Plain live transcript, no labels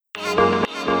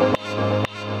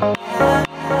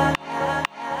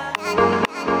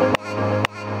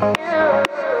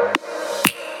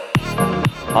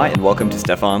Hi and welcome to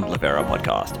Stefan Livera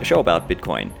Podcast, a show about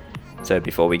Bitcoin. So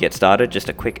before we get started, just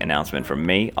a quick announcement from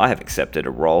me. I have accepted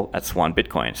a role at Swan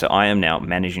Bitcoin. So I am now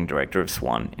Managing Director of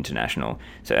Swan International.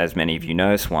 So as many of you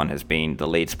know, Swan has been the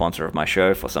lead sponsor of my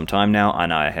show for some time now,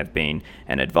 and I have been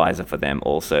an advisor for them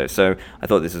also. So I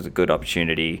thought this was a good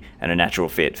opportunity and a natural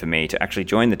fit for me to actually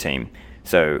join the team.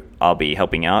 So I'll be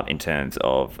helping out in terms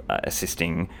of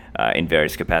assisting in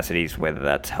various capacities, whether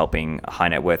that's helping high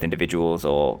net worth individuals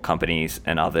or companies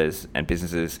and others and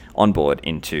businesses onboard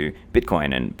into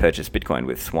Bitcoin and purchase Bitcoin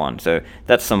with Swan. So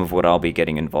that's some of what I'll be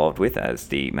getting involved with as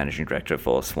the managing director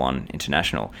for Swan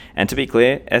International. And to be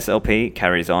clear, SLP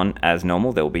carries on as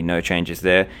normal. There will be no changes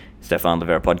there. Stefan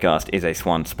Livera Podcast is a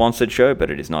Swan sponsored show, but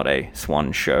it is not a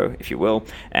Swan show, if you will.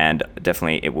 And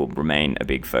definitely it will remain a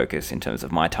big focus in terms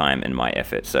of my time and my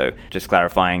effort. So just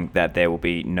clarifying that there will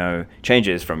be no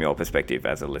changes from your perspective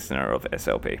as a listener of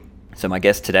SLP. So my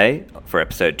guest today for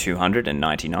episode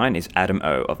 299 is Adam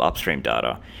O of Upstream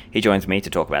Data. He joins me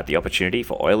to talk about the opportunity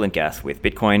for oil and gas with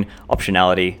Bitcoin,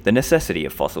 optionality, the necessity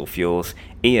of fossil fuels,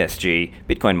 ESG,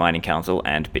 Bitcoin Mining Council,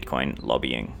 and Bitcoin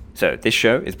lobbying. So this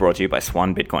show is brought to you by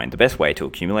Swan Bitcoin, the best way to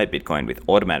accumulate Bitcoin with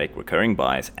automatic recurring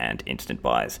buys and instant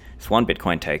buys. Swan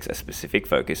Bitcoin takes a specific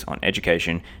focus on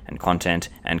education and content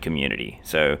and community.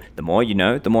 So the more you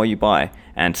know, the more you buy.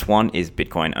 And Swan is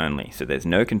Bitcoin only, so there's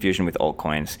no confusion with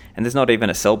altcoins, and there's not even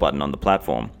a sell button on the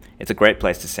platform. It's a great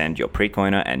place to send your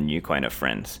pre-coiner and new coiner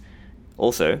friends.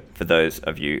 Also, for those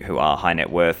of you who are high net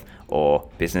worth or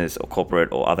business or corporate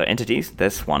or other entities,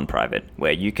 there's Swan Private,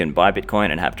 where you can buy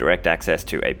Bitcoin and have direct access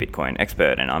to a Bitcoin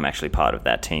expert. And I'm actually part of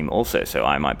that team also, so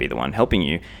I might be the one helping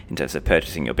you in terms of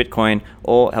purchasing your Bitcoin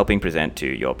or helping present to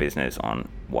your business on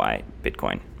why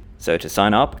Bitcoin. So to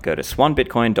sign up, go to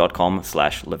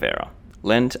swanbitcoin.com/Livera.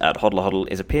 Lend at Hodl Hodl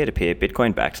is a peer-to-peer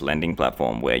Bitcoin-backed lending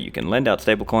platform where you can lend out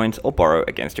stablecoins or borrow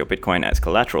against your Bitcoin as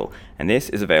collateral, and this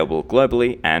is available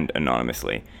globally and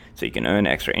anonymously. So you can earn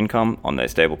extra income on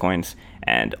those stablecoins,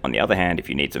 and on the other hand, if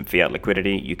you need some fiat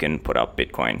liquidity, you can put up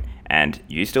Bitcoin. And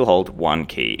you still hold one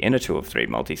key in a 2 of 3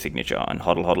 multi-signature, and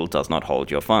Hodl Hodl does not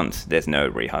hold your funds. There's no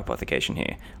rehypothecation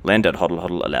here. Lend at Hodl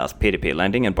Hodl allows peer-to-peer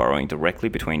lending and borrowing directly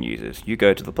between users. You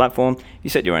go to the platform, you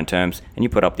set your own terms, and you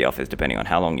put up the offers depending on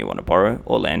how long you want to borrow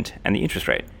or lend and the interest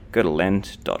rate. Go to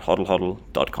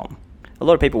lend.hodlhodl.com. A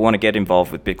lot of people want to get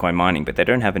involved with Bitcoin mining, but they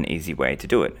don't have an easy way to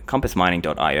do it.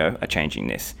 CompassMining.io are changing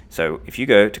this. So if you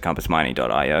go to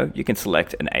CompassMining.io, you can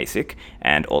select an ASIC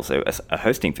and also a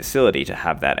hosting facility to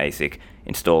have that ASIC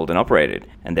installed and operated.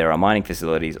 And there are mining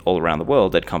facilities all around the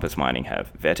world that Compass Mining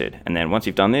have vetted. And then once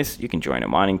you've done this, you can join a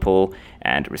mining pool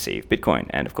and receive Bitcoin.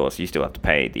 And of course, you still have to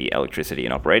pay the electricity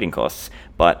and operating costs,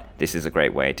 but this is a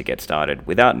great way to get started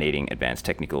without needing advanced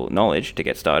technical knowledge to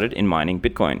get started in mining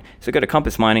Bitcoin. So go to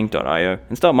CompassMining.io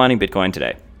and start mining Bitcoin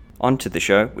today. On to the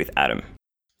show with Adam.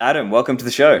 Adam, welcome to the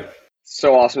show.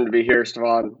 So awesome to be here,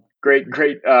 Stefan. Great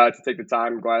to take the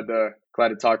time. Glad to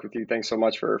talk with you. Thanks so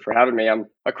much for having me. I'm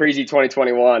a crazy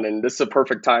 2021, and this is a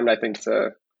perfect time, I think, to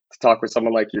talk with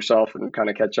someone like yourself and kind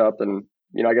of catch up and,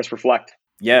 I guess reflect.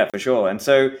 Yeah, for sure. And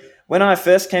so when I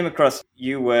first came across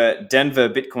you were Denver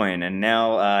Bitcoin, and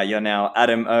now you're now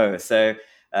Adam O. So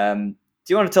do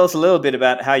you want to tell us a little bit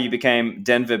about how you became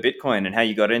Denver Bitcoin and how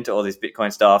you got into all this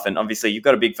Bitcoin stuff? And obviously you've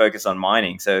got a big focus on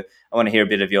mining, so I want to hear a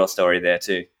bit of your story there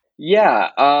too.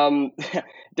 Yeah,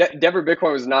 Denver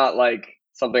Bitcoin was not like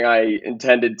something I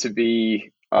intended to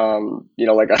be,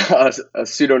 like a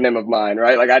pseudonym of mine,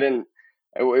 right? Like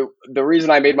the reason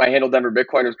I made my handle Denver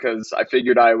Bitcoin was because I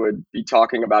figured I would be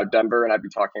talking about Denver and I'd be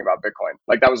talking about Bitcoin.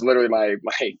 Like that was literally my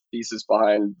thesis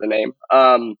behind the name.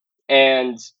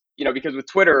 And because with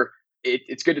Twitter,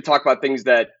 it's good to talk about things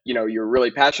that you're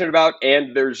really passionate about,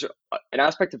 and there's an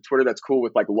aspect of Twitter that's cool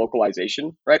with like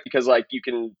localization, right? Because like you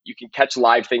can catch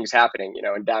live things happening,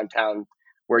 in downtown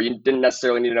where you didn't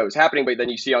necessarily need to know it was happening, but then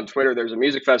you see on Twitter there's a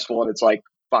music festival and it's like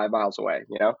 5 miles away,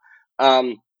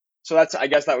 So I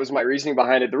guess that was my reasoning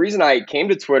behind it. The reason I came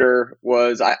to Twitter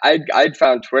was I'd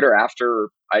found Twitter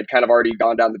after I'd kind of already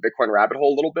gone down the Bitcoin rabbit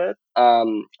hole a little bit,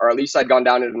 or at least I'd gone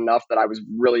down it enough that I was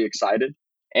really excited.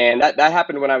 And that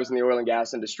happened when I was in the oil and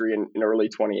gas industry in early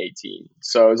 2018.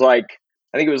 So it was like,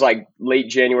 I think it was like late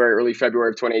January, early February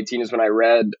of 2018 is when I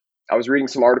was reading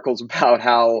some articles about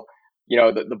how,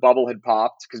 the bubble had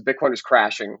popped because Bitcoin was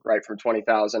crashing right from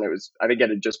 20,000. I think it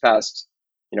had just passed,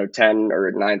 10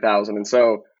 or 9,000. And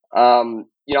so, I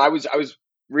was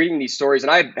reading these stories,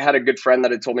 and I had a good friend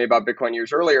that had told me about Bitcoin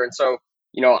years earlier. And so,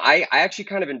 I actually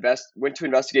kind of went to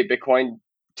investigate Bitcoin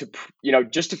to,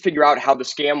 just to figure out how the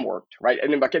scam worked, right?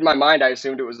 And in my mind, I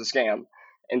assumed it was a scam.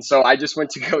 And so I just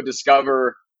went to go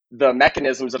discover, the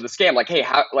mechanisms of the scam. Like, hey,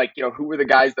 how, like, who were the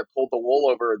guys that pulled the wool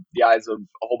over the eyes of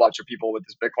a whole bunch of people with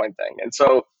this Bitcoin thing? And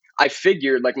so I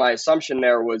figured, like, my assumption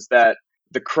there was that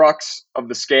the crux of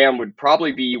the scam would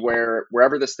probably be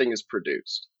wherever this thing is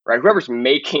produced, right? Whoever's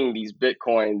making these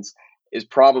Bitcoins is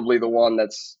probably the one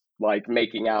that's like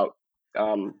making out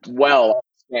well on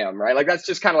the scam, right? Like that's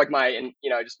just kind of like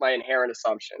just my inherent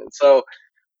assumption. And so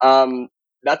um,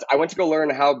 that's I went to go learn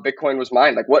how Bitcoin was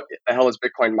mined. Like, what the hell is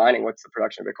Bitcoin mining? What's the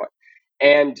production of Bitcoin?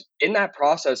 And in that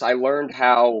process, I learned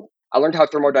how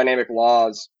thermodynamic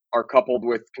laws are coupled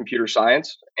with computer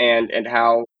science, and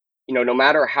how no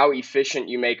matter how efficient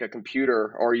you make a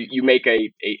computer, or you make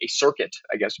a circuit,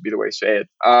 I guess would be the way to say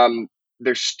it,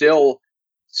 there's still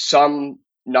some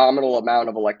nominal amount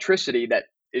of electricity that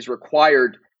is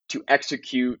required to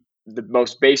execute the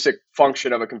most basic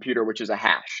function of a computer, which is a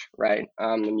hash, right?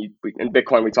 In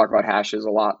Bitcoin, we talk about hashes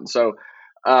a lot. And so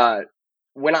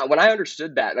when I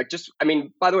understood that, like, just, I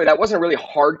mean, by the way, that wasn't a really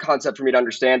hard concept for me to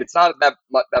understand. It's not that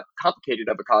complicated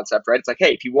of a concept, right? It's like,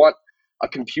 hey, if you want a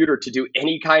computer to do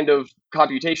any kind of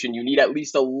computation, you need at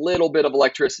least a little bit of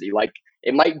electricity. Like,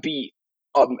 it might be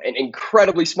an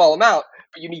incredibly small amount,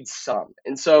 but you need some.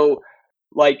 And so,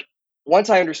 like,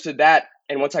 once I understood that,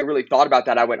 and once I really thought about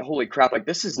that, I went, holy crap, like,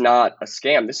 this is not a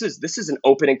scam. This is an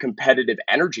open and competitive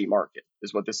energy market,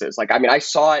 is what this is. Like, I mean, I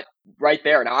saw it right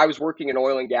there. Now, I was working in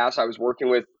oil and gas. I was working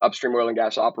with upstream oil and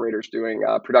gas operators doing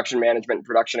production management and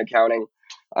production accounting.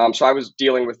 So I was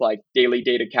dealing with like daily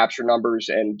data capture numbers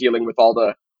and dealing with all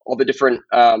the different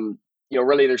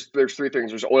really there's three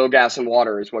things. There's oil, gas, and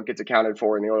water is what gets accounted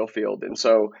for in the oil field. And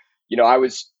so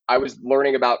I was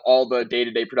learning about all the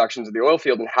day-to-day productions of the oil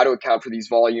field and how to account for these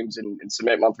volumes and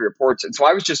submit monthly reports. And so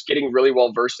I was just getting really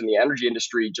well versed in the energy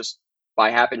industry just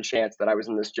by happen chance that I was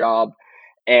in this job.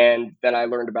 And then I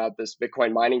learned about this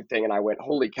Bitcoin mining thing, and I went,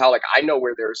 holy cow, like, I know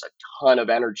where there's a ton of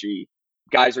energy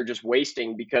guys are just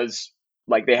wasting because,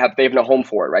 like, they have no home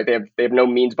for it, right? They have no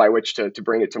means by which to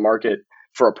bring it to market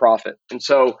for a profit. And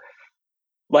so,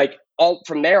 like, all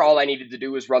from there, all I needed to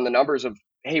do was run the numbers of,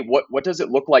 hey, what does it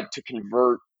look like to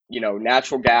convert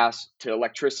natural gas to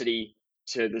electricity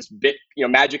to this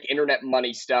magic internet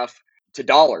money stuff to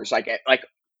dollars? Like,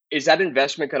 is that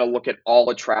investment going to look at all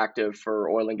attractive for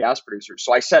oil and gas producers?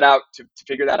 So I set out to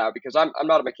figure that out, because I'm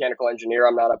not a mechanical engineer.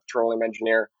 I'm not a petroleum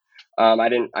engineer. I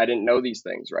didn't know these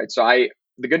things, right? So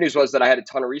the good news was that I had a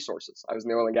ton of resources. I was in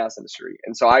the oil and gas industry,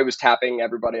 and so I was tapping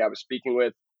everybody I was speaking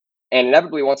with. And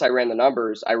inevitably, once I ran the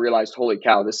numbers, I realized, holy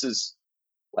cow, this is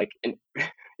like,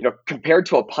 compared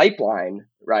to a pipeline,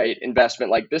 right,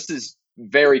 investment, like, this is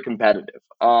very competitive.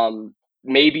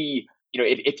 Maybe,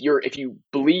 if you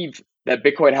believe that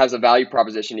Bitcoin has a value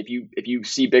proposition, if you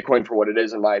see Bitcoin for what it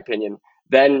is, in my opinion,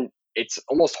 then it's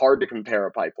almost hard to compare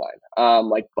a pipeline.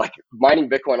 Like mining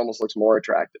Bitcoin almost looks more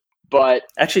attractive. But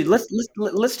Actually,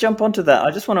 let's jump onto that.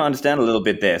 I just want to understand a little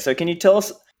bit there. So, can you tell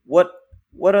us what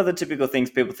are the typical things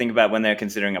people think about when they're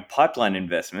considering a pipeline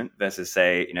investment versus,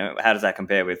 say, how does that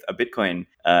compare with a Bitcoin,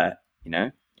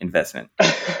 investment?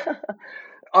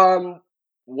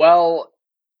 Well,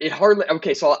 it hardly.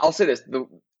 Okay, so I'll say this.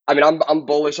 I'm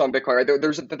bullish on Bitcoin. Right?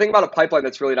 There's the thing about a pipeline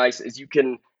that's really nice is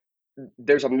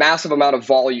there's a massive amount of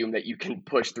volume that you can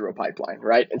push through a pipeline,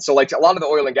 right? And so, like, a lot of the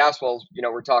oil and gas wells,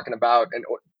 we're talking about, and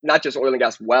not just oil and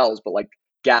gas wells, but like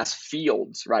gas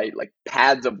fields, right? Like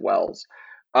pads of wells.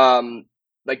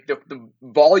 Like the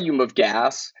volume of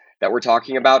gas that we're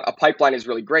talking about, a pipeline is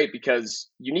really great, because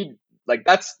you need, like,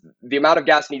 that's the amount of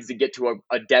gas needs to get to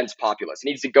a dense populace. It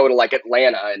needs to go to like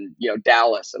Atlanta and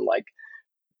Dallas, and like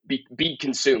be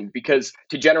consumed, because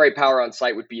to generate power on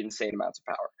site would be insane amounts of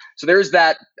power. So there's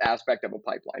that aspect of a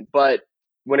pipeline. But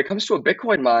when it comes to a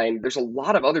Bitcoin mine, there's a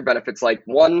lot of other benefits. Like,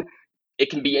 one, it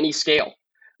can be any scale,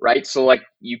 right? So, like,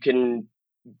 you can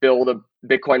build a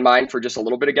Bitcoin mine for just a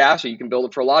little bit of gas, or you can build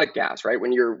it for a lot of gas, right?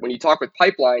 When you talk with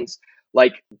pipelines,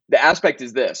 like, the aspect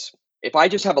is this: if I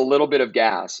just have a little bit of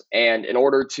gas, and in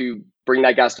order to bring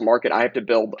that gas to market, I have to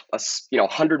build a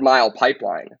 100-mile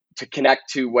pipeline to connect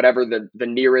to whatever the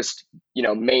nearest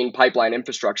main pipeline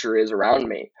infrastructure is around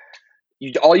me.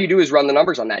 All you do is run the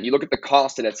numbers on that. You look at the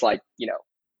cost, and it's like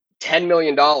 $10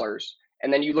 million,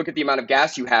 and then you look at the amount of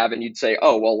gas you have, and you'd say,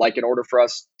 oh well, like, in order for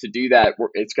us to do that,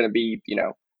 it's going to be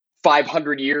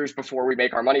 500 years before we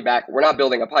make our money back. We're not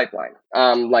building a pipeline.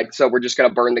 So we're just going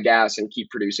to burn the gas and keep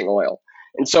producing oil.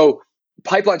 And so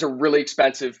pipelines are really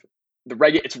expensive.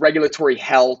 It's regulatory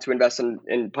hell to invest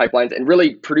in pipelines, and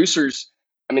really producers,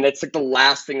 I mean, that's like the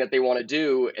last thing that they want to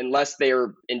do, unless they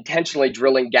are intentionally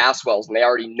drilling gas wells and they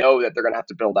already know that they're going to have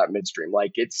to build that midstream.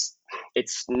 Like, it's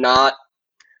not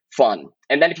fun.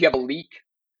 And then if you have a leak,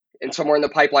 and somewhere in the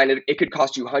pipeline, it could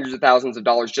cost you hundreds of thousands of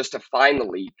dollars just to find the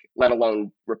leak, let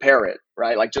alone repair it,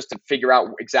 right? Like just to figure out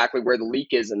exactly where the leak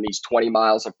is in these 20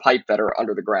 miles of pipe that are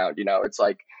under the ground. It's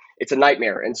like, it's a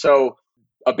nightmare. And so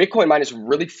a Bitcoin mine is a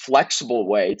really flexible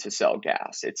way to sell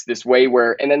gas. It's this way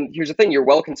where, and then here's the thing, your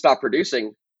well can stop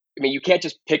producing. I mean, you can't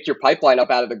just pick your pipeline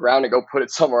up out of the ground and go put it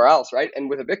somewhere else, right? And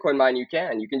with a Bitcoin mine, you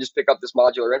can just pick up this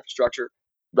modular infrastructure,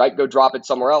 right? Go drop it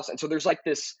somewhere else. And so there's like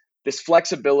this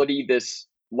flexibility, this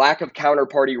lack of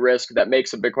counterparty risk that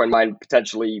makes a Bitcoin mine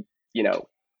potentially,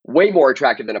 way more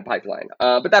attractive than a pipeline.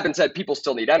 But that being said, people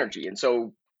still need energy. And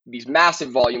so these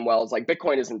massive volume wells, like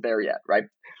Bitcoin isn't there yet, right?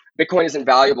 Bitcoin isn't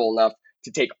valuable enough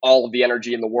to take all of the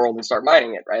energy in the world and start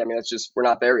mining it, right? I mean, we're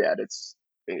not there yet.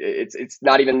 It's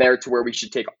not even there to where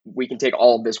we can take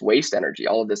all of this waste energy,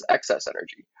 all of this excess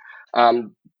energy,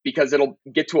 because it'll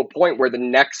get to a point where the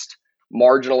next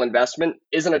marginal investment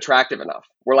isn't attractive enough.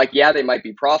 We're like, yeah, they might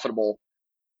be profitable,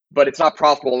 but it's not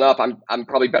profitable enough. I'm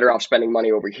probably better off spending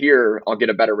money over here. I'll get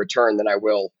a better return than I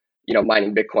will,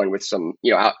 mining Bitcoin with some,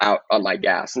 out on my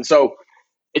gas. And so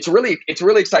it's really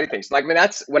exciting things. Like, I mean,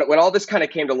 that's when all this kind of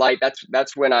came to light.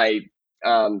 That's when I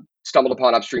stumbled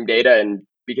upon Upstream Data and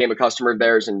became a customer of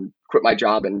theirs and quit my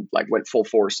job and like went full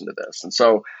force into this. And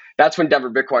so that's when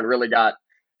Denver Bitcoin really got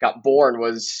born,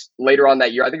 was later on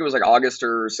that year. I think it was like August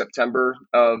or September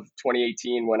of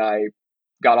 2018 when I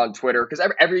got on Twitter, because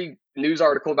every news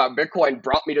article about Bitcoin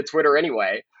brought me to Twitter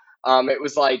anyway. It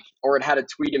was like, or it had a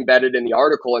tweet embedded in the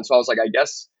article. And so I was like, I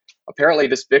guess apparently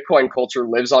this Bitcoin culture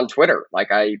lives on Twitter.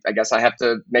 Like, I guess I have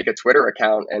to make a Twitter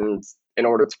account and in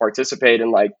order to participate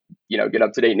and like, get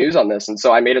up to date news on this. And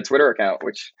so I made a Twitter account,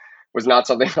 which was not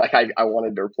something like I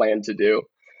wanted or planned to do.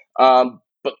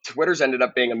 But Twitter's ended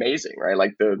up being amazing, right?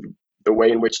 Like the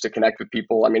way in which to connect with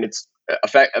people. I mean, it's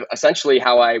essentially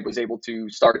how I was able to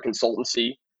start a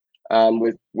consultancy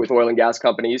with oil and gas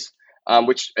companies,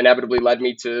 which inevitably led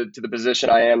me to the position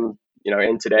I am,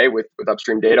 in today with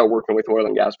Upstream Data, working with oil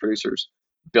and gas producers,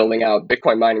 building out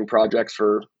Bitcoin mining projects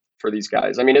for these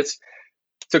guys. I mean, it's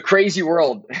a crazy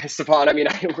world, Stefan. I mean,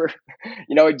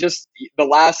 just the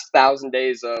last 1,000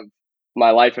 days of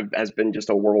my life has been just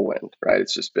a whirlwind, right?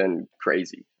 It's just been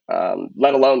crazy.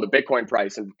 Let alone the Bitcoin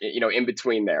price and, in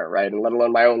between there, right? And let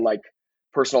alone my own like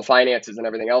personal finances and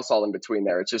everything else all in between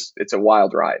there. It's a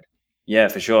wild ride. Yeah,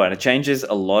 for sure. And it changes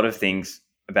a lot of things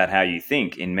about how you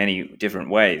think in many different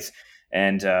ways.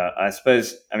 And I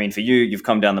suppose, I mean, for you, you've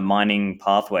come down the mining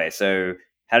pathway. So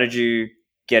how did you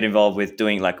get involved with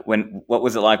doing, like, what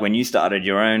was it like when you started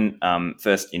your own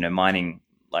first, mining?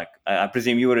 Like, I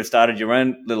presume you would have started your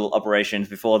own little operations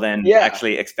before then,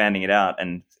 actually expanding it out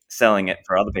and selling it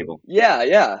for other people.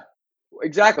 Yeah,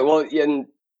 exactly. Well, and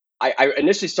I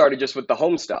initially started just with the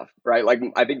home stuff, right? Like,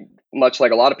 I think much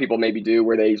like a lot of people maybe do,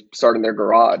 where they start in their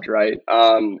garage, right?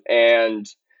 And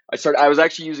I was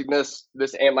actually using this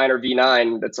Antminer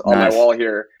V9 that's on my wall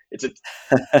here. It's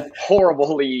a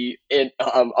horribly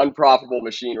unprofitable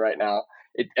machine right now.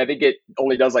 I think it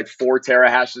only does like 4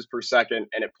 terahashes per second,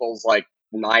 and it pulls like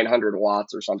 900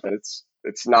 watts or something.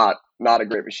 It's not a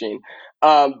great machine.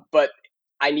 But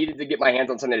I needed to get my hands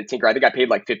on something to tinker. I think I paid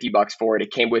like $50 for it.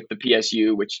 It came with the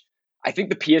PSU, which I think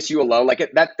the PSU alone,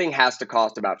 like that thing has to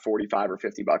cost about $45 or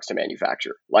 $50 to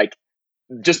manufacture. Like,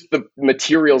 just the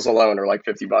materials alone are like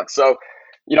 $50. So,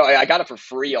 I got it for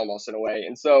free almost in a way.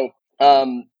 And so,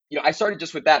 I started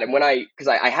just with that. And because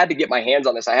I had to get my hands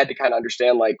on this, I had to kind of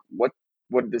understand like what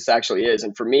this actually is.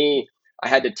 And for me, I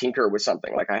had to tinker with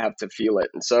something. Like, I have to feel it.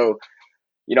 And so,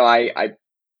 I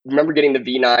remember getting the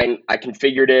V9. I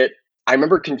configured it. I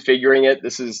remember configuring it.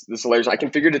 This is hilarious. I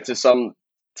configured it to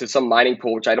some mining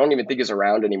pool, which I don't even think is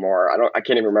around anymore. I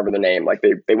can't even remember the name. Like,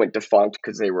 they went defunct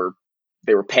because they were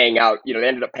paying out. They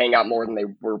ended up paying out more than they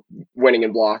were winning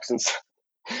in blocks, and so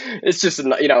it's just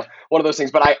one of those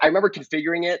things. But I remember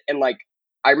configuring it, and like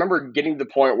I remember getting to the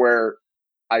point where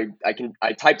I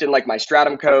typed in like my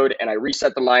Stratum code and I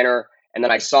reset the miner, and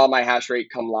then I saw my hash rate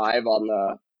come live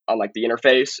on like the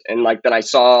interface, and like then I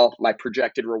saw my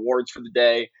projected rewards for the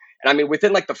day. And I mean,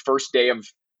 within like the first day of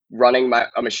running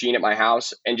a machine at my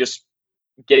house and just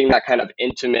getting that kind of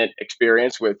intimate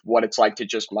experience with what it's like to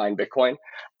just mine Bitcoin,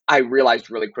 I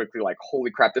realized really quickly, like, holy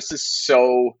crap, this is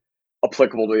so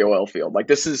applicable to the oil field. Like,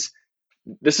 this is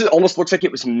almost looks like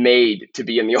it was made to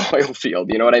be in the oil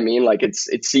field. You know what I mean? Like,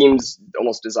 it seems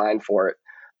almost designed for it,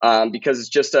 because it's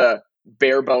just a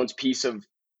bare bones piece of,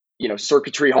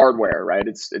 circuitry hardware, right?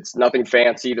 It's nothing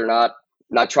fancy. They're not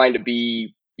trying to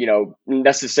be,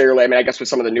 necessarily. I mean, I guess with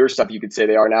some of the newer stuff, you could say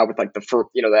they are now with like the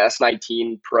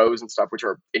S19 Pros and stuff, which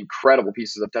are incredible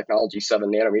pieces of technology, 7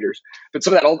 nanometers. But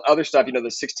some of that other stuff, the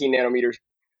 16 nanometers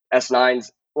S9s,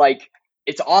 like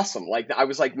it's awesome. Like I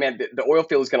was like, man, the oil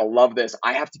field is going to love this.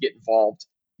 I have to get involved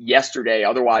yesterday,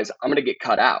 otherwise I'm going to get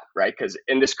cut out, right? Because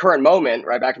in this current moment,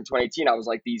 right back in 2018, I was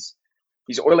like, these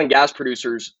oil and gas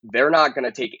producers, they're not going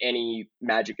to take any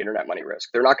magic internet money risk.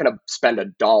 They're not going to spend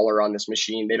 $1 on this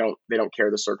machine. They don't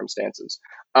care the circumstances.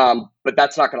 But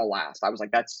that's not going to last. I was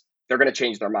like, they're going to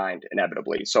change their mind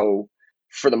inevitably. So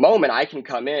for the moment, I can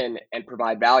come in and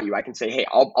provide value. I can say, hey,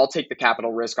 I'll take the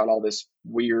capital risk on all this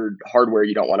weird hardware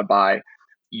you don't want to buy.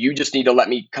 You just need to let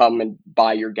me come and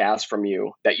buy your gas from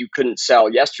you that you couldn't sell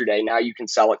yesterday. Now you can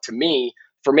sell it to me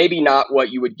for maybe not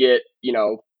what you would get,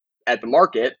 at the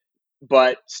market,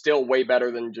 but still way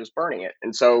better than just burning it.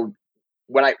 And so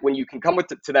when you can come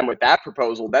to them with that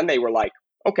proposal, then they were like,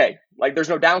 okay, like there's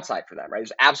no downside for them, right?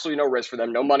 There's absolutely no risk for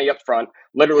them, no money up front.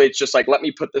 Literally, it's just like, let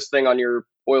me put this thing on your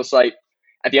oil site.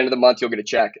 At the end of the month, you'll get a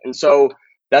check. And so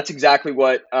that's exactly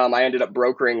what I ended up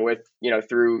brokering with,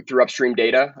 through Upstream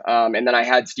Data. And then I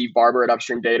had Steve Barber at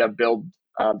Upstream Data build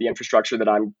the infrastructure that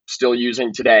I'm still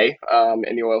using today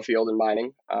in the oil field and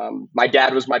mining. My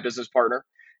dad was my business partner,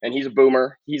 and he's a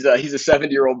boomer. He's a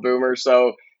 70-year-old boomer.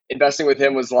 So investing with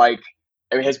him was like,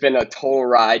 has been a total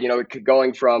ride.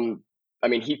 Going from,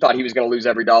 he thought he was going to lose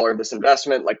every dollar of this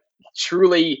investment. Like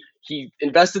truly, he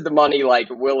invested the money like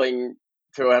willing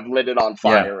to have lit it on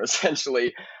Yeah. fire,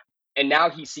 essentially. And now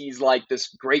he sees like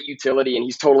this great utility, and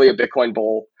he's totally a Bitcoin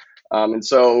bull. And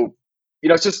so,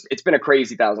 it's been a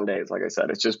crazy 1,000 days. Like I said,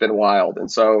 it's just been wild. And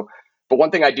so, but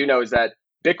one thing I do know is that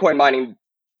Bitcoin mining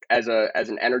as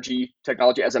an energy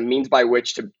technology, as a means by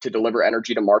which to deliver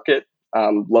energy to market,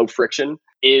 low friction,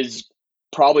 is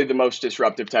probably the most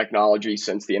disruptive technology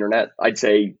since the internet. I'd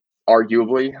say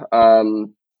arguably,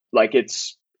 like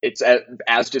it's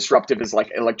as disruptive as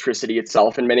like electricity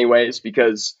itself in many ways,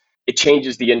 because it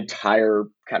changes the entire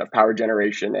kind of power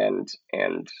generation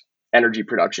and energy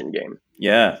production game.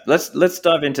 Yeah, let's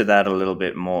dive into that a little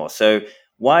bit more. So,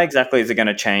 why exactly is it going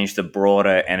to change the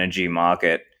broader energy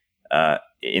market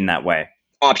in that way?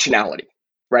 Optionality,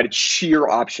 right? It's sheer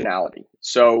optionality.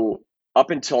 So up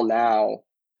until now,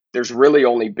 there's really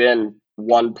only been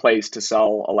one place to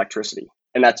sell electricity,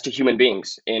 and that's to human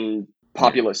beings in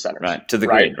populous centers, right? To the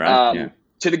right? grid, right? Yeah.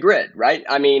 To the grid, right?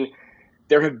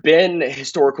 There have been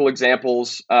historical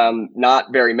examples,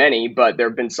 not very many, but there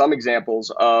have been some examples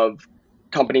of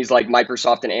companies like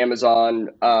Microsoft and Amazon,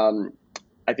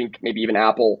 I think maybe even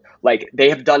Apple, like they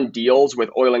have done deals with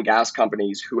oil and gas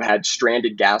companies who had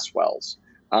stranded gas wells,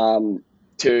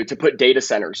 to put data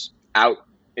centers out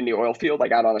in the oil field,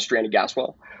 like out on a stranded gas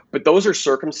well. But those are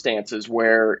circumstances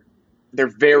where they're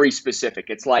very specific.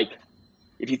 It's like,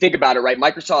 if you think about it, right,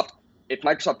 if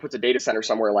Microsoft puts a data center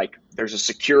somewhere, like there's a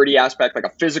security aspect, like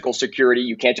a physical security.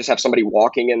 You can't just have somebody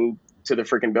walking into the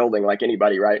freaking building like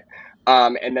anybody, right?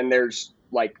 And then there's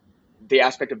like the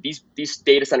aspect of these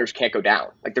data centers can't go down.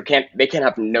 Like they can't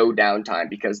have no downtime,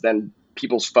 because then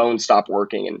people's phones stop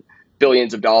working and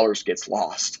billions of dollars gets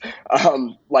lost.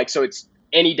 So it's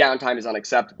any downtime is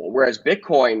unacceptable. Whereas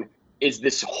Bitcoin is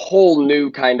this whole new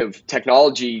kind of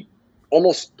technology,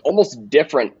 almost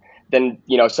different than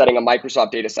setting a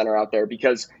Microsoft data center out there,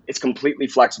 because it's completely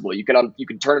flexible. You can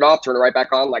turn it off, turn it right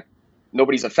back on, like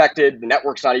nobody's affected. The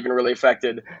network's not even really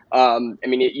affected. Even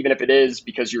if it is,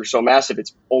 because you're so massive,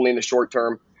 it's only in the short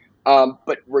term.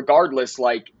 But regardless,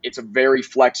 like it's a very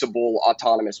flexible,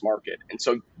 autonomous market. And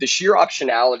so the sheer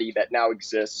optionality that now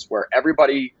exists, where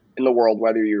everybody in the world,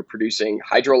 whether you're producing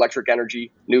hydroelectric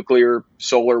energy, nuclear,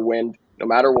 solar, wind, no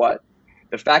matter what,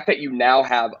 the fact that you now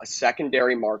have a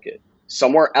secondary market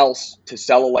somewhere else to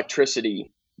sell electricity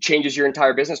changes your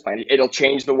entire business plan. It'll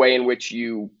change the way in which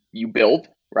you build,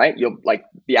 right? You'll like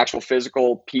the actual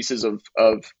physical pieces of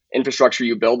infrastructure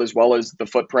you build, as well as the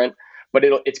footprint. But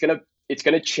it's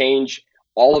gonna change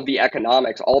all of the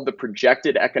economics, all of the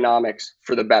projected economics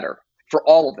for the better for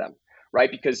all of them,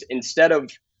 right? Because instead of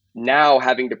now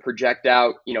having to project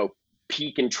out,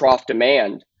 peak and trough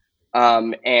demand,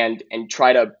 and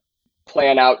try to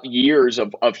plan out years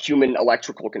of human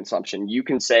electrical consumption, you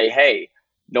can say, hey,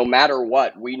 no matter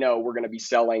what, we know we're going to be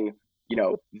selling,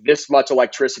 this much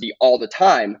electricity all the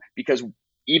time, because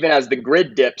even as the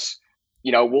grid dips,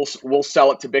 we'll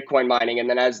sell it to Bitcoin mining, and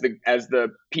then as the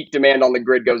peak demand on the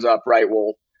grid goes up, right,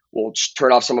 we'll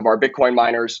turn off some of our Bitcoin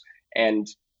miners and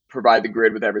provide the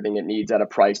grid with everything it needs at a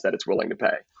price that it's willing to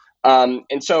pay.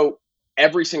 And so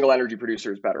every single energy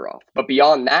producer is better off. But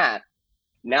beyond that,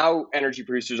 now energy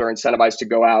producers are incentivized to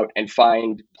go out and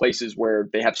find places where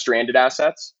they have stranded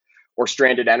assets or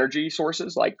stranded energy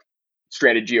sources, like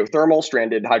stranded geothermal,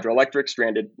 stranded hydroelectric,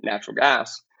 stranded natural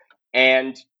gas.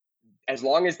 And as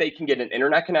long as they can get an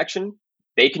internet connection,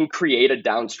 they can create a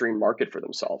downstream market for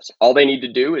themselves. All they need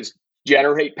to do is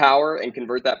generate power and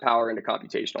convert that power into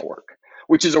computational work,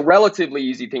 which is a relatively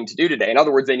easy thing to do today. In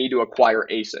other words, they need to acquire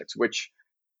ASICs, which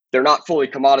they're not fully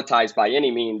commoditized by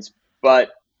any means, but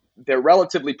they're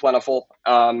relatively plentiful,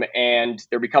 and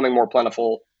they're becoming more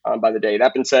plentiful by the day.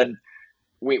 That being said,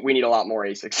 we need a lot more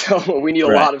ASICs. So we need a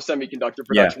Right. lot of semiconductor Yeah.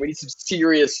 production. We need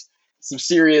some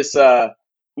serious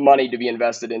money to be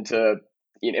invested into,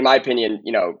 in my opinion,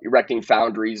 erecting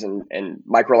foundries and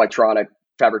microelectronic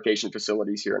fabrication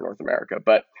facilities here in North America.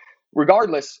 But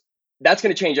regardless, that's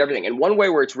going to change everything. And one way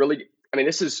where it's really, I mean,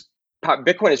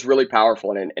 Bitcoin is really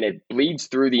powerful, and it bleeds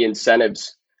through the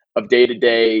incentives of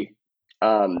day-to-day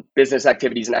business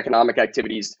activities and economic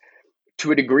activities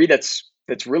to a degree that's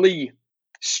really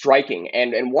striking.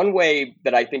 And one way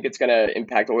that I think it's going to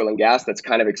impact oil and gas that's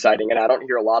kind of exciting, and I don't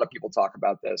hear a lot of people talk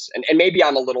about this, and maybe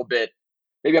I'm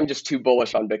just too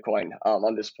bullish on Bitcoin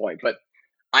on this point, but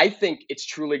I think it's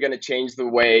truly going to change the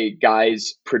way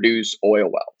guys produce oil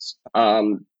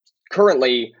wells.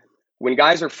 Currently, when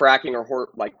guys are fracking or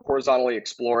like horizontally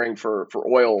exploring for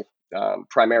oil,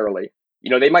 primarily,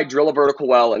 they might drill a vertical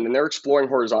well and then they're exploring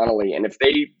horizontally, and if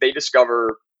they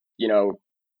discover, you know,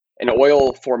 an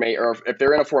oil formation, or if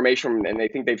they're in a formation and they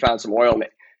think they found some oil, and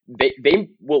they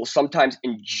will sometimes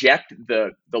inject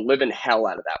the living hell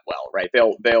out of that well, right?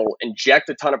 They'll inject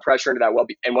a ton of pressure into that well,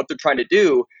 and what they're trying to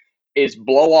do is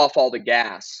blow off all the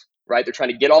gas, right? They're trying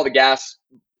to get all the gas,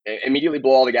 immediately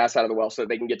blow all the gas out of the well so that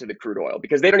they can get to the crude oil,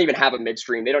 because they don't even have a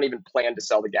midstream. They don't even plan to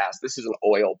sell the gas. This is an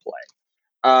oil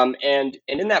play. And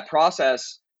in that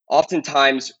process,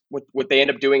 oftentimes what they end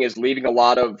up doing is leaving a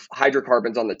lot of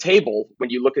hydrocarbons on the table when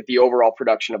you look at the overall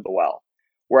production of the well.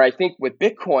 Where I think with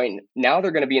Bitcoin, now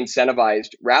they're going to be incentivized,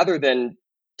 rather than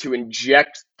to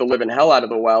inject the living hell out of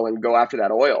the well and go after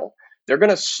that oil, they're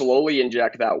going to slowly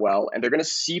inject that well, and they're going to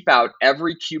seep out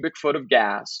every cubic foot of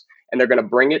gas, and they're going to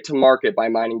bring it to market by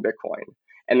mining Bitcoin.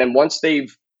 And then once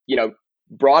they've,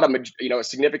 brought a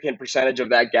significant percentage of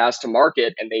that gas to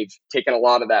market, and they've taken a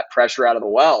lot of that pressure out of the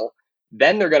well,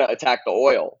 then they're going to attack the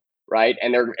oil, right?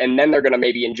 And then they're going to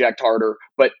maybe inject harder,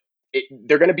 but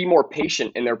they're going to be more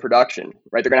patient in their production,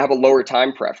 right? They're going to have a lower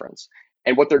time preference.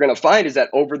 And what they're going to find is that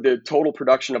over the total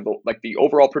production of the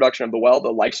overall production of the well,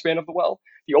 the lifespan of the well,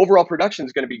 the overall production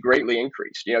is going to be greatly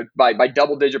increased, by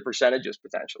double digit percentages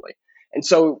potentially. And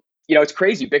so, it's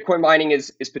crazy. Bitcoin mining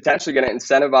is potentially going to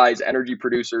incentivize energy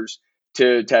producers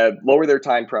to lower their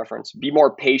time preference, be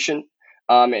more patient,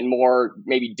 and more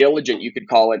maybe diligent, you could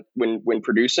call it, when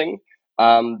producing,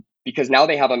 because now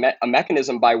they have a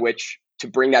mechanism by which to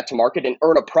bring that to market and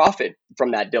earn a profit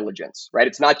from that diligence, right?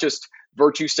 It's not just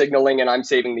virtue signaling and I'm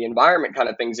saving the environment kind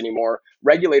of things anymore.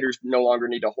 Regulators no longer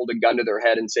need to hold a gun to their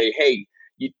head and say, hey,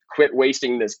 you quit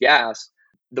wasting this gas.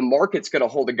 The market's going to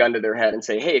hold a gun to their head and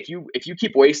say, hey, if you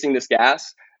keep wasting this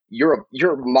gas, you're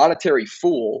a monetary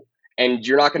fool, and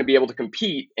you're not going to be able to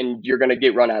compete, and you're going to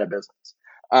get run out of business.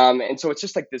 And so it's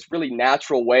just like this really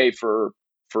natural way for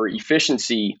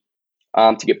efficiency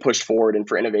to get pushed forward, and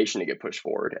for innovation to get pushed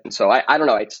forward. And so I don't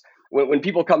know. It's when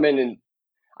people come in, and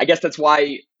I guess that's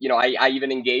why I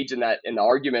even engage in the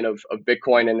argument of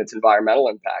Bitcoin and its environmental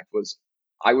impact.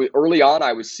 Early on,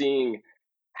 I was seeing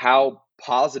how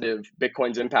positive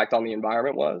Bitcoin's impact on the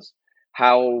environment was,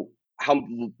 how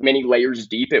many layers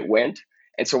deep it went.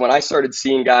 And so when I started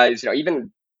seeing guys,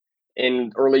 even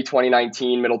in early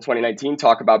 2019, middle 2019,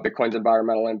 talk about Bitcoin's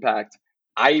environmental impact,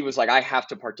 I was like, I have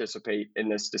to participate in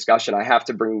this discussion. I have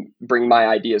to bring my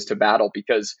ideas to battle,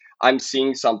 because I'm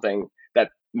seeing something that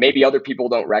maybe other people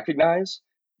don't recognize,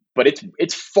 but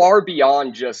it's far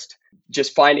beyond just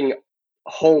finding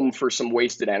home for some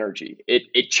wasted energy.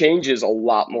 It changes a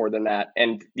lot more than that,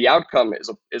 and the outcome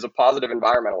is a positive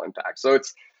environmental impact. So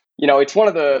it's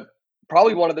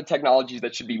probably one of the technologies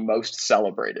that should be most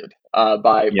celebrated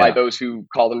by Yeah. those who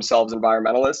call themselves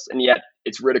environmentalists, and yet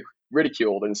it's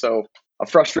ridiculed. And so, a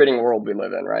frustrating world we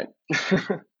live in, right?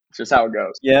 It's just how it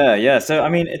goes. Yeah, yeah. So I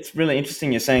mean, it's really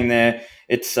interesting you're saying there.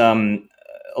 It's a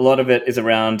lot of it is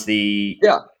around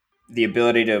Yeah, the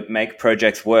ability to make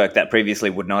projects work that previously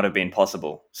would not have been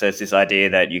possible. So it's this idea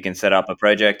that you can set up a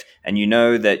project and you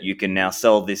know that you can now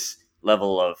sell this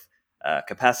level of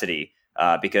capacity,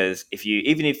 because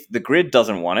even if the grid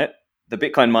doesn't want it, the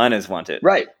Bitcoin miners want it.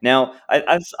 right. Now,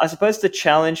 I suppose the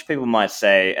challenge people might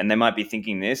say, and they might be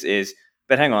thinking this is,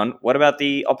 but hang on, what about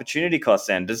the opportunity cost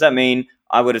then? Does that mean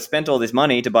I would have spent all this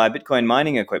money to buy Bitcoin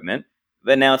mining equipment,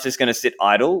 but now it's just going to sit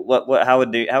idle? How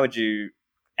would you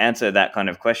answer that kind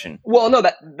of question? Well, no,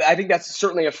 that I think that's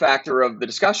certainly a factor of the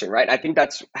discussion, right? I think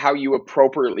that's how you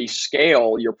appropriately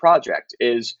scale your project.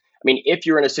 If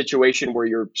you're in a situation where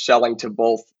you're selling to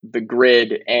both the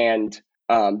grid and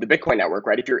the Bitcoin network,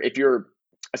 right? If you're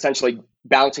essentially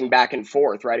bouncing back and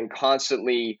forth, right, and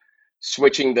constantly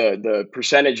switching the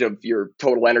percentage of your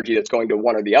total energy that's going to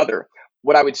one or the other.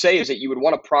 What I would say is that you would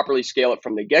want to properly scale it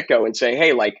from the get go and say,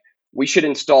 hey, like we should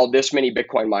install this many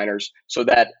Bitcoin miners so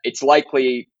that it's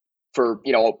likely for,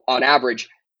 on average,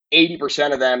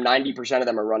 80% of them, 90% of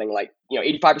them are running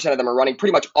 85% of them are running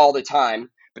pretty much all the time.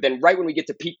 But then right when we get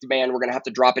to peak demand, we're going to have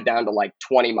to drop it down to like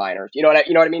 20 miners. You know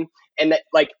what I mean? And that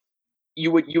like you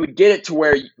would get it to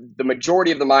where the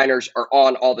majority of the miners are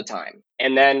on all the time.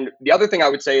 And then the other thing I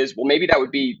would say is, well, maybe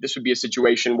this would be a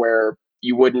situation where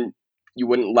you wouldn't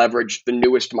leverage the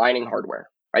newest mining hardware,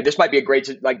 right? This might be a great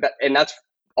like that, and that's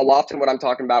a lot often what I'm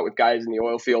talking about with guys in the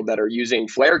oil field that are using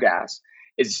flare gas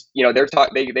is,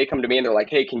 they come to me and they're like,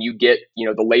 hey, can you get,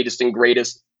 the latest and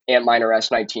greatest Antminer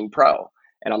S19 Pro?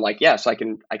 And I'm like, yes, I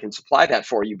can supply that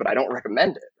for you, but I don't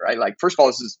recommend it, right? Like, first of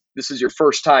all, this is your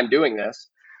first time doing this.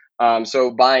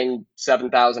 So buying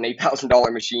 $7,000,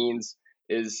 $8,000 machines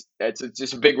it's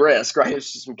just a big risk, right?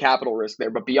 It's just some capital risk there.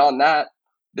 But beyond that,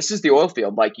 this is the oil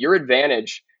field. Like, your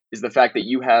advantage is the fact that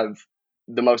you have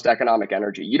the most economic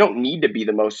energy. You don't need to be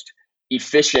the most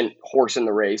efficient horse in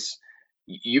the race.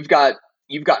 You've got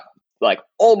like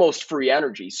almost free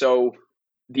energy. So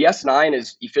the S9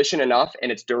 is efficient enough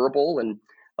and it's durable, and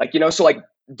so like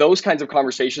those kinds of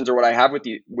conversations are what I have with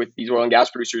these oil and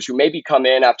gas producers who maybe come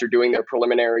in after doing their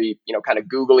preliminary, kind of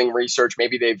Googling research.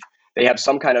 Maybe they have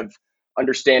some kind of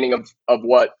understanding of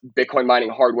what Bitcoin mining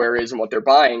hardware is and what they're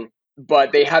buying,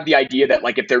 but they have the idea that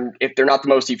like if they're not the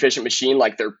most efficient machine,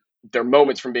 like they're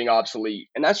moments from being obsolete.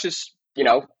 And that's just,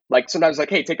 like sometimes like,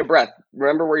 hey, take a breath.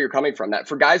 Remember where you're coming from. That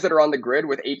for guys that are on the grid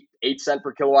with eight cent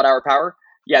per kilowatt hour power,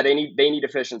 yeah, they need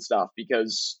efficient stuff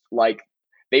because like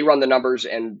they run the numbers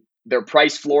and their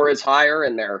price floor is higher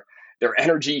and their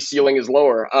energy ceiling is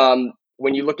lower.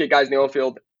 When you look at guys in the oil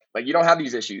field, like you don't have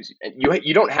these issues.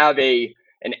 You don't have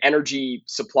an energy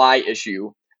supply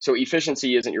issue, so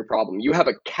efficiency isn't your problem. You have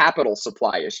a capital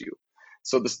supply issue.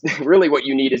 So this really what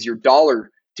you need is your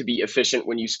dollar to be efficient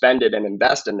when you spend it and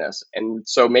invest in this. And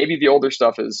so maybe the older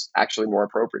stuff is actually more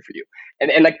appropriate for you.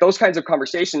 And like those kinds of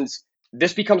conversations,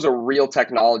 this becomes a real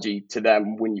technology to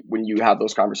them when you have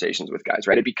those conversations with guys,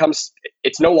 right?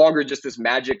 It's no longer just this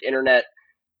magic internet,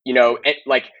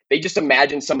 like they just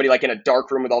imagine somebody like in a dark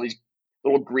room with all these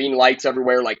little green lights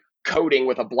everywhere, like coding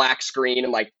with a black screen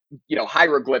and like,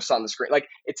 hieroglyphs on the screen. Like,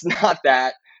 it's not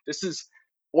that. This is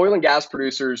oil and gas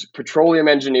producers, petroleum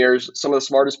engineers, some of the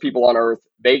smartest people on earth.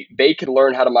 They can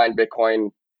learn how to mine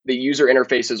Bitcoin. The user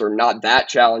interfaces are not that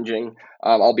challenging,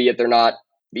 albeit they're not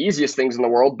the easiest things in the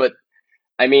world. But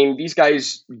I mean, these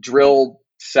guys drill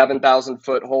 7,000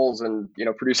 foot holes and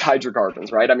produce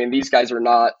hydrocarbons, right? I mean, these guys are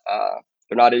not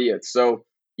they're not idiots. So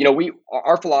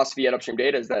our philosophy at Upstream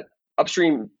Data is that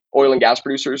upstream oil and gas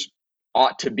producers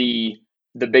ought to be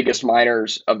the biggest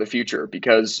miners of the future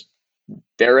because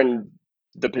they're in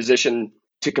the position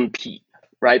to compete,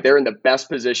 right? They're in the best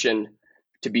position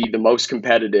to be the most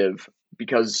competitive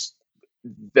because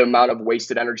the amount of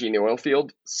wasted energy in the oil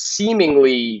field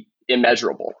seemingly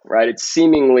immeasurable, right? It's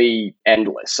seemingly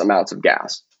endless amounts of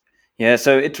gas. Yeah,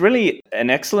 so it's really an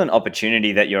excellent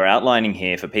opportunity that you're outlining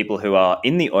here for people who are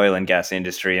in the oil and gas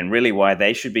industry and really why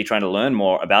they should be trying to learn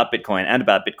more about Bitcoin and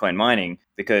about Bitcoin mining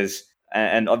because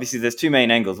and obviously there's two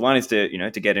main angles. One is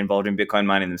to get involved in Bitcoin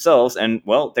mining themselves and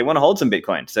well, they want to hold some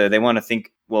Bitcoin. So they want to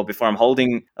think, well, before I'm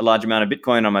holding a large amount of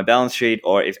Bitcoin on my balance sheet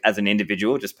or if as an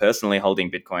individual just personally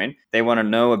holding Bitcoin, they want to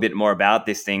know a bit more about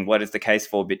this thing. What is the case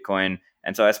for Bitcoin?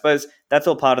 And so I suppose that's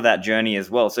all part of that journey as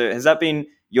well. So has that been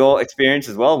your experience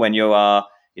as well when you are,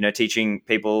 teaching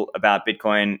people about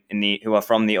Bitcoin who are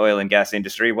from the oil and gas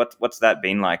industry? What's that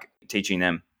been like teaching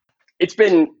them? It's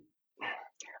been,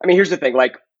 I mean, here's the thing,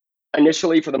 like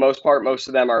initially for the most part, most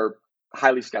of them are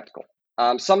highly skeptical.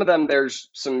 Some of them, there's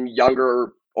some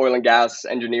younger oil and gas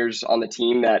engineers on the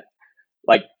team that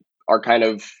like are kind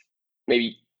of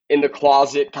maybe in the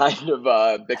closet kind of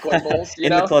Bitcoin bulls,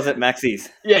 in the closet maxis.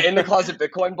 Yeah, in the closet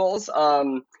Bitcoin bulls.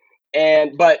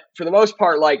 But for the most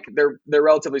part, like they're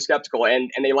relatively skeptical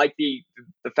and they like the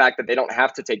fact that they don't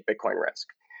have to take Bitcoin risk,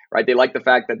 right? They like the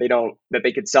fact that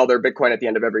they could sell their Bitcoin at the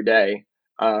end of every day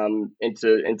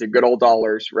into good old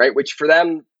dollars, right? Which for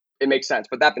them it makes sense.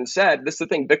 But that being said, this is the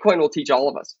thing: Bitcoin will teach all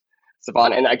of us,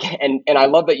 Stefan. And I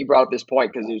love that you brought up this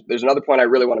point because there's another point I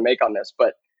really want to make on this.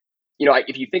 But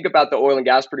if you think about the oil and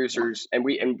gas producers, and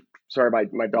sorry,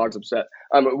 my dog's upset.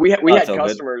 We had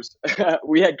customers,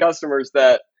 we had customers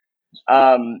that,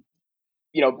 from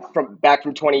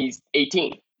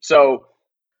 2018. So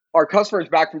our customers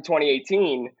back from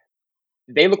 2018,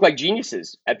 they look like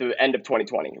geniuses at the end of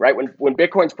 2020, right? When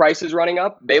Bitcoin's price is running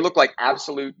up, they look like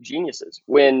absolute geniuses.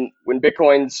 When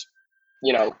Bitcoin's,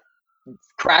 you know,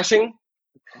 crashing,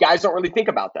 guys don't really think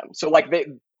about them. So like they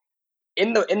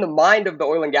in the mind of the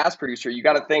oil and gas producer, you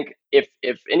got to think if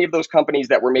any of those companies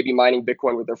that were maybe mining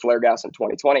Bitcoin with their flare gas in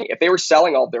 2020, if they were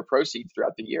selling all of their proceeds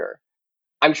throughout the year,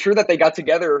 I'm sure that they got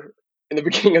together in the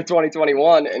beginning of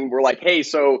 2021 and were like, hey,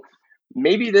 so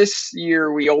maybe this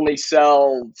year we only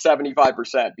sell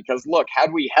 75% because look,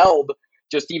 had we held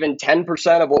just even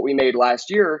 10% of what we made last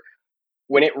year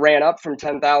when it ran up from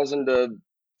 10,000 to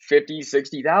 50,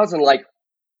 60,000, like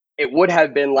it would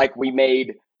have been like we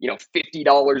made,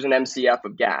 $50 an MCF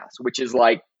of gas, which is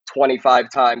like 25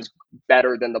 times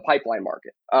better than the pipeline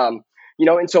market. And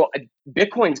so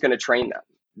Bitcoin's going to train them.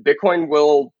 Bitcoin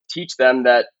will teach them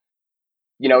that,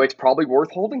 it's probably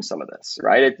worth holding some of this,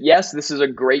 right? Yes, this is a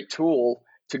great tool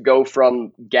to go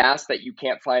from gas that you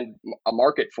can't find a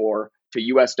market for to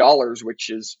US dollars,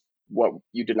 which is what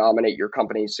you denominate your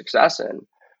company's success in.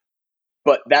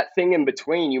 But that thing in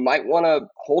between, you might want to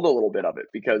hold a little bit of it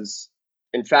because,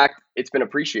 in fact, it's been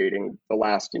appreciating the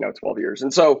last, 12 years.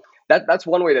 And so that's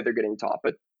one way that they're getting taught.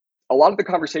 But a lot of the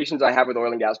conversations I have with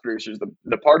oil and gas producers,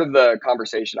 the part of the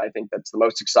conversation I think that's the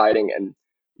most exciting and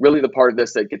really the part of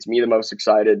this that gets me the most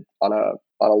excited on a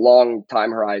long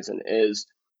time horizon is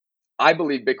I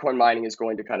believe Bitcoin mining is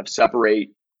going to kind of separate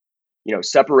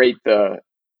the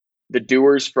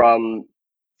doers from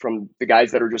the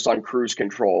guys that are just on cruise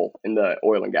control in the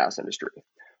oil and gas industry,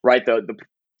 right? The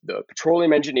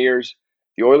petroleum engineers,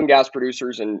 the oil and gas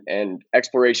producers and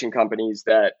exploration companies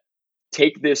that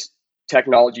take this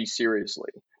technology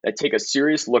seriously, that take a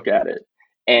serious look at it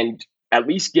and at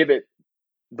least give it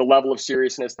the level of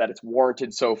seriousness that it's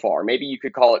warranted so far. Maybe you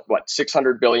could call it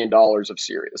 $600 billion of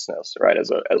seriousness, right? As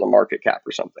a market cap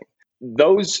or something.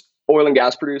 Those oil and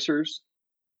gas producers,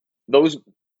 those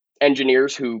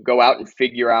engineers who go out and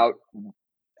figure out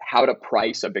how to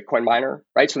price a Bitcoin miner,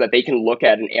 right? So that they can look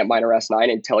at an Antminer S9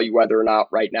 and tell you whether or not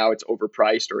right now it's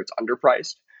overpriced or it's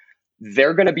underpriced.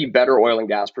 They're going to be better oil and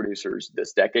gas producers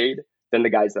this decade than the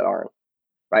guys that aren't,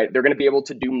 right? They're going to be able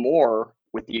to do more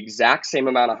with the exact same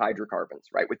amount of hydrocarbons,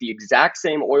 right? With the exact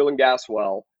same oil and gas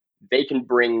well, they can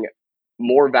bring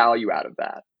more value out of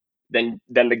that than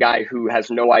the guy who has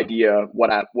no idea what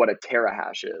a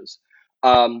terahash is.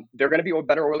 They're going to be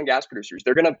better oil and gas producers.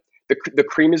 The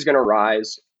cream is going to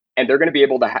rise, and they're going to be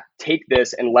able to take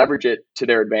this and leverage it to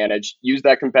their advantage, use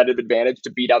that competitive advantage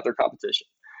to beat out their competition.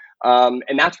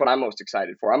 And that's what I'm most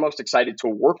excited for. I'm most excited to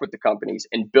work with the companies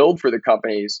and build for the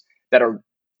companies that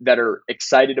are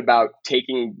excited about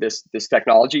taking this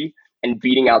technology and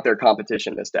beating out their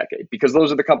competition this decade, because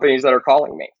those are the companies that are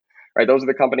calling me, right? Those are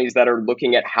the companies that are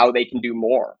looking at how they can do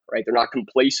more, right? They're not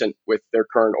complacent with their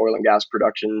current oil and gas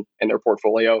production in their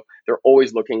portfolio. They're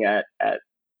always looking at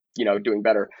doing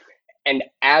better. And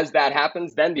as that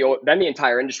happens, then the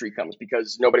entire industry comes,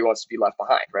 because nobody wants to be left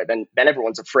behind, right? Then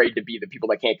everyone's afraid to be the people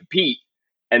that can't compete.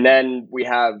 And then we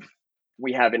have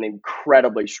an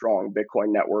incredibly strong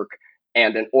Bitcoin network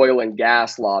and an oil and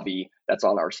gas lobby that's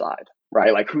on our side,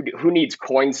 right? Like who needs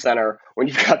Coin Center when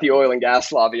you've got the oil and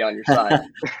gas lobby on your side?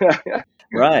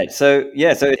 Right. So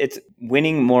it's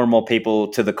winning more and more people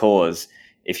to the cause,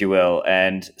 if you will.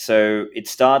 And so it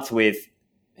starts with,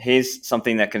 here's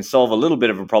something that can solve a little bit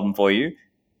of a problem for you.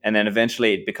 And then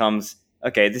eventually it becomes,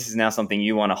 okay, this is now something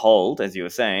you want to hold, as you were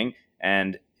saying.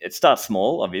 And it starts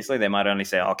small, obviously. They might only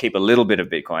say, I'll keep a little bit of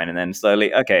Bitcoin. And then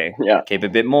slowly, okay, keep a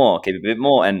bit more.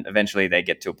 And eventually they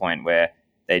get to a point where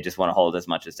they just want to hold as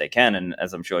much as they can. And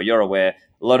as I'm sure you're aware,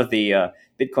 a lot of the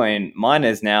Bitcoin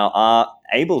miners now are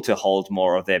able to hold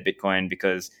more of their Bitcoin,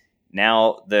 because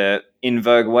now the in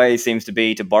vogue way seems to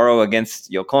be to borrow against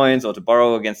your coins or to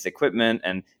borrow against equipment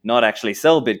and not actually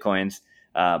sell Bitcoins.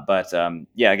 I guess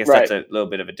right. That's a little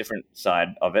bit of a different side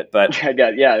of it. But I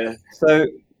got, yeah.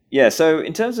 So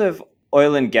in terms of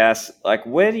oil and gas, like,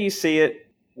 where do you see it?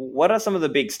 What are some of the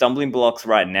big stumbling blocks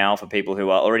right now for people who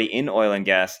are already in oil and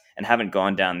gas and haven't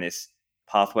gone down this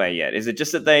pathway yet? Is it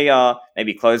just that they are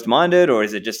maybe closed-minded, or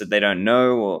is it just that they don't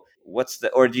know,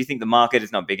 or do you think the market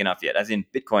is not big enough yet? As in,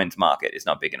 Bitcoin's market is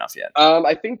not big enough yet.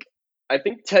 I think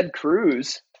Ted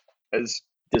Cruz, as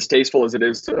distasteful as it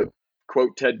is to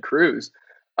quote Ted Cruz,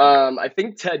 I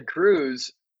think Ted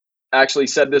Cruz actually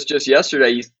said this just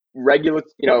yesterday.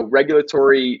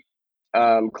 Regulatory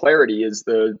clarity is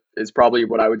probably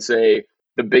what I would say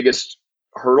the biggest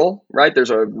hurdle, right? There's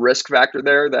a risk factor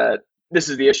there that this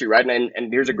is the issue, right?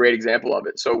 And here's a great example of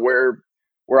it. So where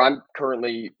I'm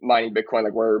currently mining Bitcoin,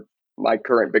 like where my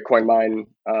current Bitcoin mine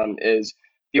is,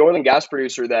 the oil and gas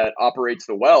producer that operates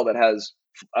the well that has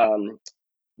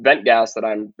vent gas that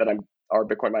our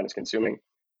Bitcoin mine is consuming.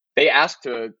 They asked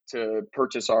to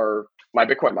purchase my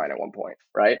Bitcoin mine at one point,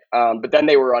 right? But then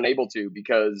they were unable to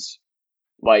because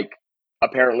like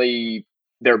apparently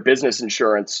their business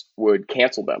insurance would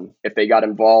cancel them if they got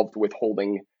involved with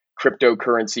holding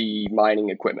cryptocurrency mining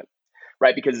equipment,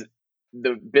 right? Because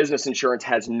the business insurance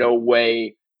has no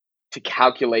way to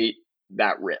calculate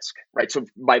that risk, right? So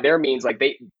by their means, like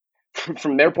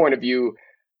from their point of view,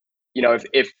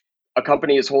 if a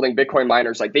company is holding Bitcoin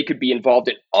miners, like they could be involved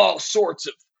in all sorts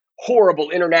of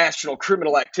horrible international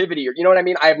criminal activity, or you know what I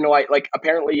mean? I have no idea. Like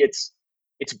apparently it's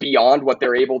beyond what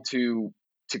they're able to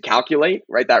calculate,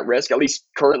 right? That risk, at least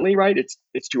currently, right?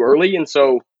 It's too early, and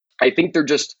so I think they're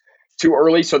just too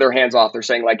early. So they're hands off. They're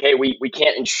saying like, hey, we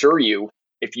can't insure you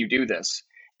if you do this,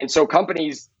 and so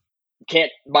companies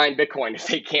can't mine Bitcoin if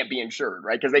they can't be insured,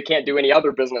 right? Because they can't do any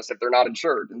other business if they're not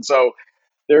insured, and so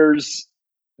it's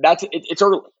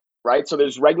early, right? So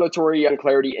there's regulatory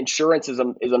unclarity. Insurance is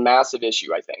a massive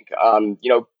issue, I think. If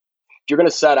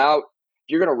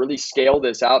you're going to really scale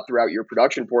this out throughout your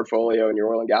production portfolio and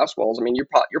your oil and gas wells, I mean, you're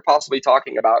possibly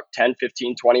talking about 10,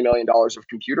 15, $20 million of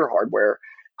computer hardware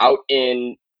out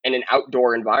in an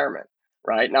outdoor environment,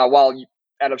 right? Now, while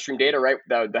at Upstream Data, right,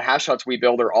 the hash huts we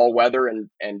build are all weather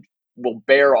and will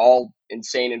bear all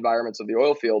insane environments of the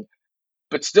oil field.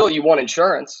 But still, you want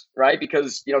insurance, right?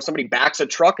 Because somebody backs a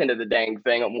truck into the dang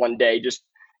thing on one day. Just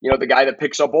the guy that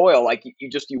picks up oil, like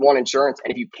you want insurance.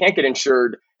 And if you can't get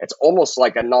insured, it's almost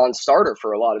like a non-starter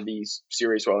for a lot of these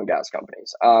serious oil and gas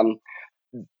companies.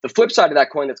 The flip side of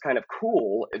that coin, that's kind of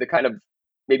cool, the kind of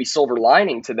maybe silver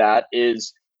lining to that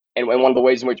is, and one of the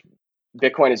ways in which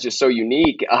Bitcoin is just so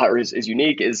unique, or is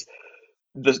unique, is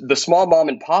the small mom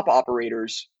and pop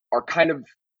operators are kind of.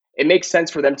 It makes sense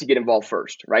for them to get involved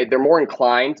first, right? They're more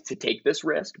inclined to take this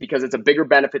risk because it's a bigger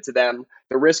benefit to them.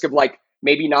 The risk of like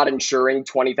maybe not insuring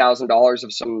 $20,000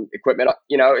 of some equipment,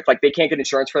 if like they can't get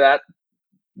insurance for that,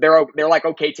 they're like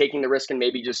okay taking the risk and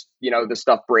maybe just the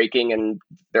stuff breaking and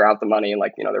they're out the money and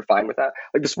like they're fine with that.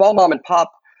 Like the small mom and pop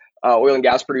oil and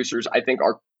gas producers, I think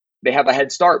they have a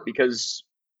head start because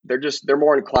they're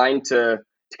more inclined to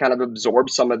kind of absorb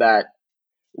some of that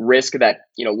risk that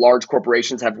large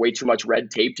corporations have way too much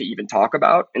red tape to even talk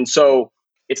about. And so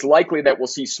it's likely that we'll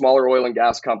see smaller oil and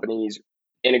gas companies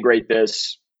integrate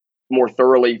this more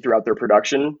thoroughly throughout their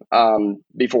production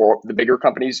before the bigger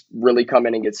companies really come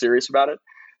in and get serious about it.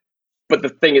 But the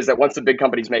thing is that once the big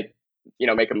companies make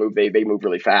a move, they move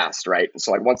really fast, right? And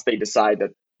so like once they decide that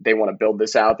they want to build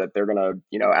this out, that they're going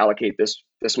to allocate this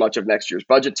much of next year's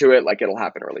budget to it, like it'll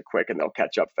happen really quick and they'll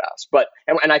catch up fast. But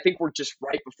and I think we're just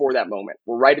right before that moment.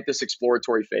 We're right at this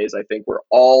exploratory phase. I think we're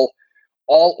all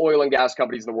oil and gas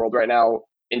companies in the world right now,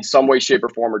 in some way, shape, or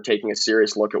form, are taking a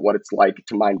serious look at what it's like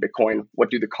to mine Bitcoin. What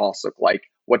do the costs look like?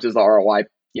 What does the ROI?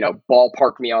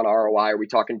 Ballpark me on ROI. Are we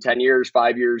talking 10 years,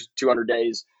 5 years, 200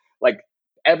 days? Like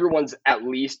everyone's at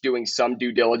least doing some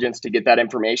due diligence to get that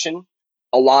information.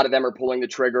 A lot of them are pulling the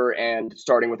trigger and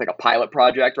starting with like a pilot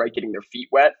project, right? Getting their feet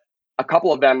wet. A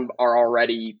couple of them are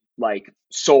already like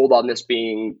sold on this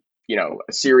being,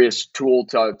 a serious tool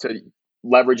to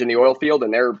leverage in the oil field,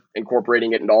 and they're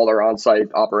incorporating it into all their on-site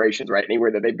operations, right?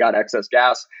 Anywhere that they've got excess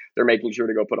gas, they're making sure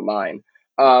to go put a mine.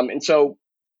 And so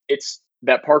it's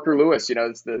that Parker Lewis,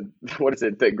 it's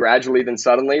the gradually then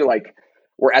suddenly, like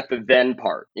we're at the then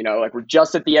part, like we're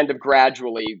just at the end of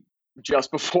gradually,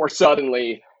 just before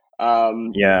suddenly.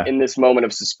 In this moment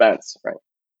of suspense, right?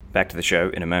 Back to the show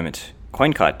in a moment.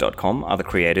 CoinKite.com are the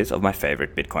creators of my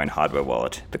favorite Bitcoin hardware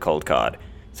wallet, the Coldcard.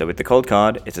 So with the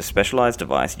Coldcard, it's a specialized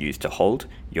device used to hold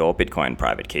your Bitcoin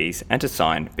private keys and to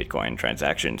sign Bitcoin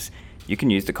transactions. You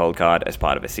can use the Coldcard as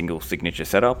part of a single signature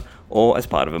setup or as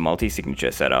part of a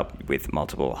multi-signature setup with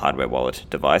multiple hardware wallet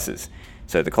devices.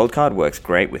 So the Coldcard works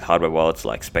great with hardware wallets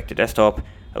like Spectre Desktop,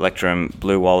 Electrum,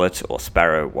 Blue Wallet, or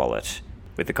Sparrow Wallet.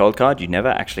 With the Coldcard, you never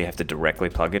actually have to directly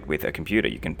plug it with a computer.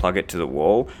 You can plug it to the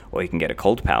wall, or you can get a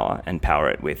cold power and power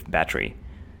it with battery.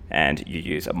 And you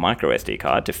use a micro SD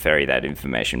card to ferry that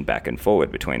information back and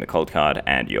forward between the Coldcard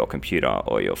and your computer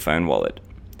or your phone wallet.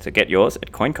 So get yours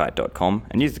at CoinKite.com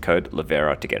and use the code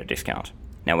Livera to get a discount.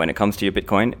 Now, when it comes to your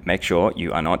Bitcoin, make sure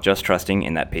you are not just trusting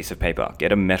in that piece of paper.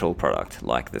 Get a metal product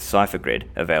like the Cypher Grid,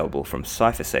 available from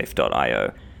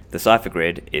CipherSafe.io. The Cypher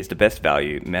Grid is the best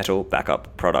value metal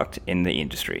backup product in the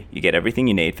industry. You get everything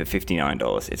you need for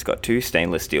 $59. It's got 2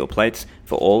 stainless steel plates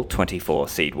for all 24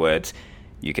 seed words.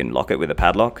 You can lock it with a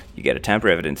padlock, you get a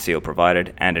tamper-evident seal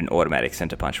provided, and an automatic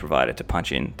center punch provided to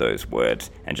punch in those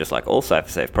words. And just like all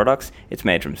CipherSafe products, it's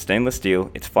made from stainless steel,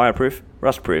 it's fireproof,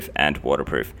 rust-proof, and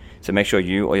waterproof. So make sure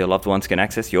you or your loved ones can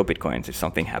access your Bitcoins if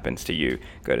something happens to you.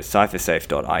 Go to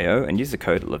cyphersafe.io and use the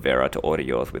code Livera to order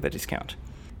yours with a discount.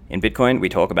 In Bitcoin, we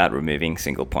talk about removing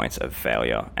single points of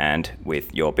failure, and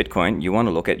with your Bitcoin, you want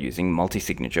to look at using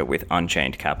multi-signature with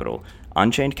Unchained Capital.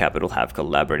 Unchained Capital have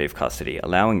collaborative custody,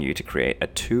 allowing you to create a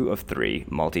 2 of 3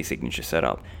 multi-signature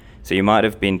setup. So you might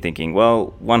have been thinking,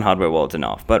 well, one hardware wallet's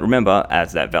enough. But remember,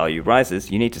 as that value rises,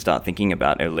 you need to start thinking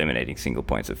about eliminating single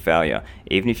points of failure.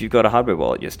 Even if you've got a hardware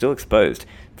wallet, you're still exposed.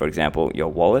 For example, your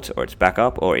wallet or its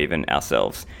backup, or even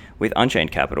ourselves. With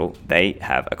Unchained Capital, they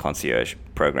have a concierge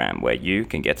program where you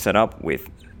can get set up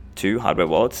with 2 hardware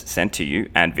wallets sent to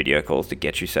you and video calls to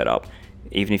get you set up,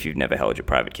 even if you've never held your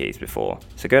private keys before.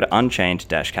 So go to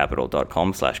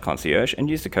unchained-capital.com/concierge and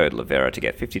use the code Livera to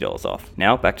get $50 off.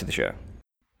 Now back to the show.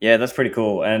 Yeah, that's pretty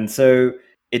cool. And so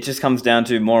it just comes down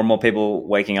to more and more people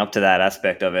waking up to that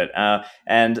aspect of it.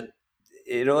 And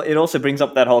it also brings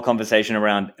up that whole conversation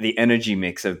around the energy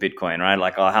mix of Bitcoin, right?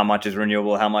 Like, how much is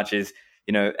renewable, how much is,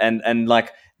 and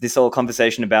like this whole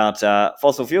conversation about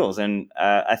fossil fuels. And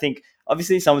I think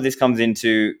obviously some of this comes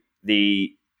into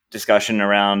the discussion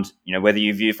around, whether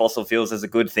you view fossil fuels as a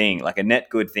good thing, like a net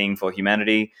good thing for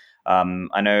humanity.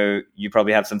 I know you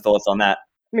probably have some thoughts on that.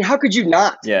 I mean, how could you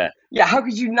not? Yeah, how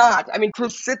could you not? I mean, to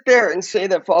sit there and say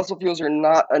that fossil fuels are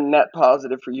not a net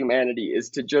positive for humanity is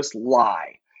to just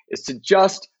lie, is to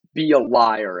just be a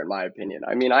liar, in my opinion.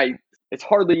 I mean, it's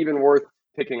hardly even worth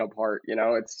picking apart,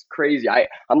 it's crazy.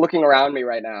 I'm looking around me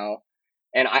right now,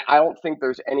 and I don't think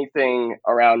there's anything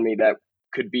around me that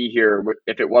could be here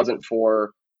if it wasn't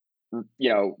for,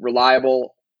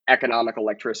 reliable economic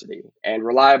electricity. And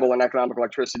reliable and economic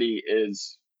electricity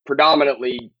is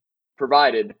predominantly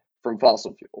provided from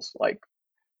fossil fuels like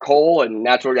coal and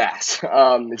natural gas.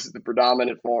 This is the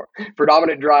predominant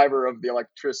driver of the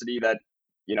electricity that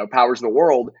powers the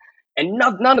world, and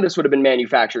none of this would have been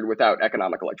manufactured without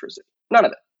economic electricity. None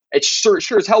of it. It sure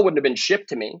as hell wouldn't have been shipped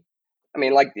to me.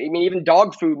 Even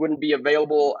dog food wouldn't be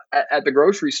available at the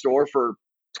grocery store for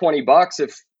 $20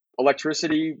 if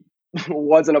electricity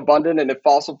wasn't abundant and if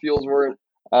fossil fuels weren't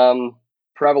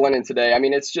prevalent in today. I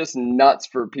mean, it's just nuts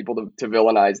for people to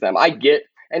villainize them. I get,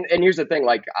 and here's the thing,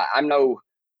 like I don't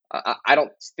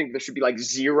think there should be like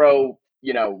zero,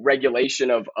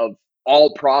 regulation of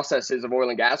all processes of oil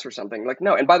and gas or something. Like,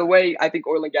 no. And by the way, I think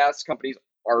oil and gas companies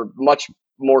are much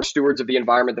more stewards of the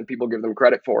environment than people give them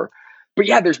credit for. But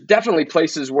yeah, there's definitely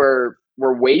places where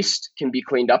waste can be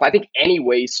cleaned up. I think any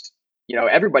waste,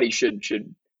 everybody should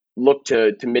look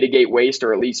to mitigate waste,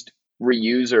 or at least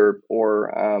reuse or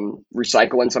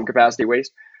recycle in some capacity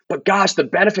waste. But gosh, the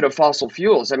benefit of fossil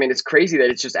fuels, I mean, it's crazy that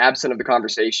it's just absent of the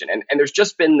conversation. And there's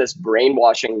just been this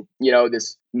brainwashing,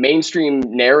 this mainstream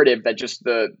narrative that just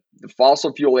the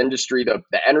fossil fuel industry, the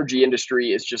energy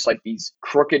industry is just like these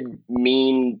crooked,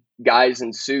 mean guys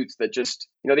in suits that just,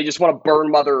 they just want to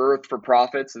burn Mother Earth for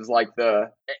profits is like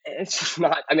it's just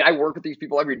not, I mean, I work with these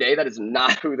people every day. That is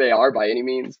not who they are by any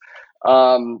means.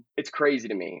 It's crazy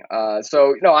to me.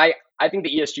 So I think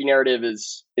the ESG narrative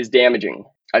is damaging.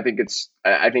 I think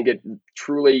it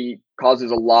truly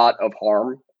causes a lot of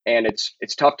harm, and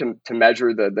it's tough to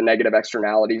measure the negative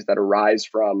externalities that arise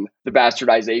from the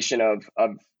bastardization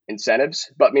of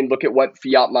incentives. But I mean, look at what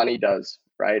fiat money does,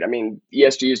 right? I mean,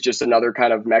 ESG is just another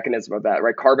kind of mechanism of that,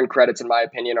 right? Carbon credits, in my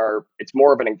opinion, it's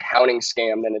more of an accounting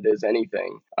scam than it is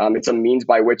anything. It's a means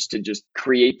by which to just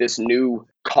create this new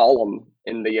column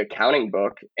in the accounting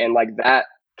book, and like that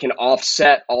can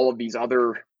offset all of these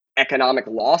other economic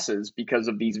losses because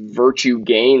of these virtue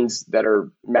gains that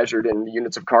are measured in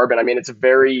units of carbon. I mean, it's a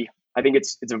very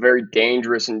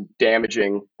dangerous and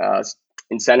damaging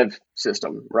incentive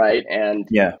system, right? And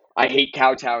yeah, I hate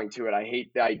kowtowing to it. I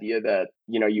hate the idea that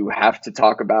you have to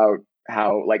talk about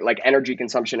how like energy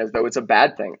consumption as though it's a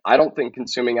bad thing. I don't think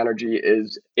consuming energy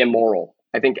is immoral.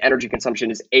 I think energy consumption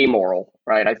is amoral,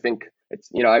 right? I think it's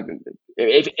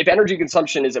if energy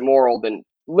consumption is immoral, then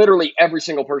literally every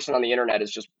single person on the internet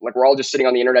is just like, we're all just sitting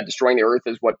on the internet destroying the earth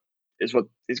is what is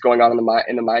going on in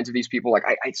the minds of these people. Like,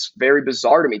 it's very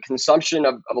bizarre to me. Consumption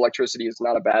of electricity is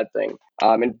not a bad thing,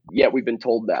 and yet we've been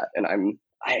told that. And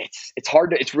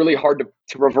it's really hard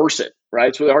to reverse it, right?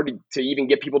 It's really hard to even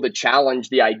get people to challenge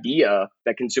the idea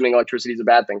that consuming electricity is a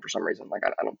bad thing for some reason. Like,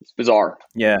 I don't, it's bizarre.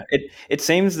 Yeah, it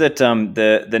seems that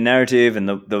the narrative and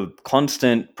the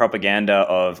constant propaganda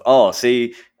of, oh,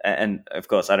 see, and of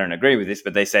course I don't agree with this,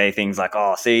 but they say things like,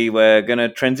 oh, see, we're going to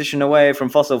transition away from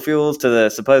fossil fuels to the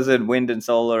supposed wind and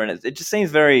solar. And it just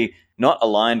seems very not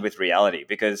aligned with reality,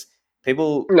 because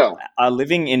people No. are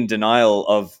living in denial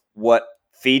of what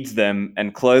feeds them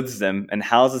and clothes them and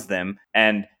houses them.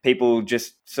 And people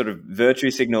just sort of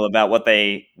virtue signal about what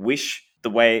they wish, the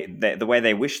way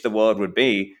they wish the world would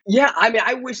be, Yeah, I mean,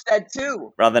 I wish that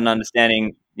too. rather than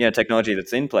understanding, technology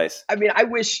that's in place. I mean, I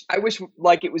wish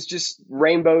like it was just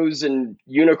rainbows and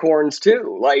unicorns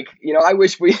too. Like, I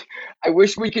wish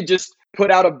we could just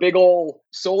put out a big old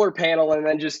solar panel and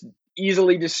then just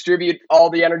easily distribute all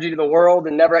the energy to the world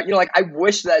and never, like I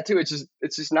wish that too. It's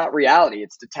just not reality.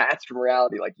 It's detached from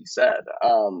reality, like you said.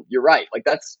 You're right. Like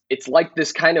it's like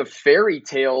this kind of fairy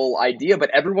tale idea, but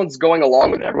everyone's going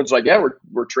along with it. Everyone's like, yeah,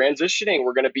 we're transitioning.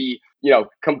 We're going to be,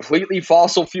 completely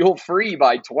fossil fuel free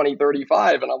by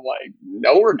 2035. And I'm like,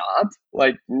 no, we're not.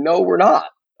 Like, no, we're not.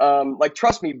 Like,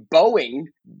 trust me, Boeing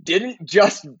didn't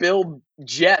just build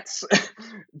jets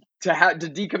to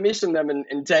decommission them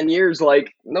in 10 years.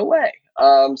 Like, no way.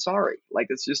 Sorry. Like,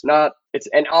 it's just not,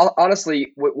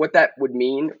 honestly, what that would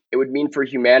mean, it would mean for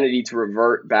humanity to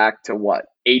revert back to what,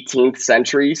 18th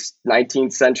century,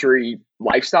 19th century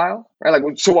lifestyle, right? Like,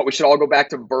 so what, we should all go back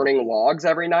to burning logs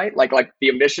every night? Like the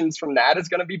emissions from that is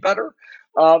going to be better.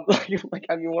 I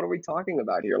mean, what are we talking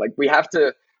about here? Like, we have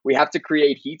to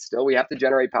create heat still. We have to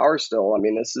generate power still. I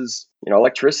mean, this is,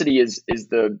 electricity is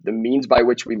the means by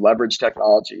which we leverage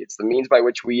technology. It's the means by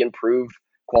which we improve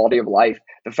quality of life.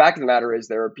 The fact of the matter is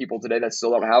there are people today that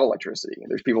still don't have electricity.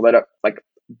 There's people that are like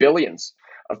billions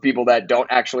of people that don't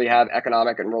actually have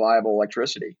economic and reliable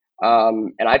electricity.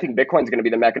 And I think Bitcoin is going to be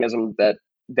the mechanism that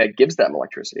gives them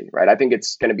electricity, right? I think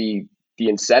it's going to be the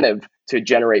incentive to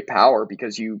generate power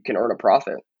because you can earn a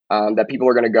profit. That people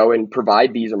are going to go and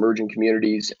provide these emerging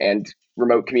communities and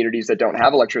remote communities that don't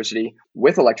have electricity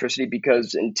with electricity,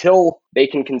 because until they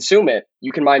can consume it,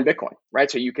 you can mine Bitcoin, right?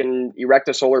 So you can erect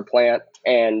a solar plant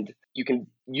and you can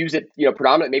use it,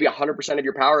 predominantly, maybe 100% of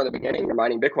your power in the beginning, you're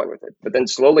mining Bitcoin with it. But then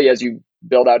slowly, as you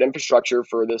build out infrastructure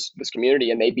for this community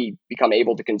and they become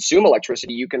able to consume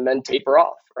electricity, you can then taper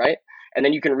off, right? And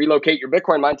then you can relocate your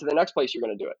Bitcoin mine to the next place you're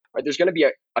going to do it, right? There's going to be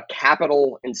a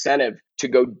capital incentive to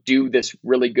go do this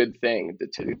really good thing,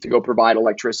 to go provide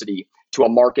electricity to a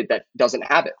market that doesn't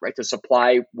have it, right? To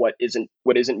supply what isn't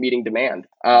meeting demand.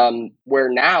 Where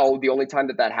now the only time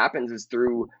that happens is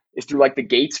through like the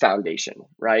Gates Foundation,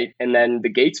 right? And then the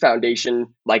Gates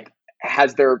Foundation like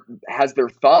has their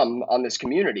thumb on this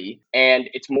community, and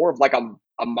it's more of like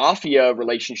a mafia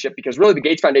relationship, because really the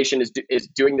Gates Foundation is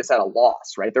doing this at a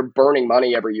loss, right? They're burning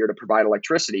money every year to provide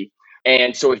electricity.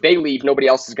 And so if they leave, nobody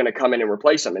else is going to come in and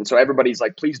replace them. And so everybody's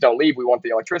like, please don't leave. We want the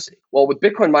electricity. Well, with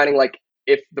Bitcoin mining, like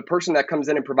if the person that comes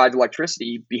in and provides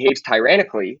electricity behaves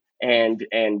tyrannically and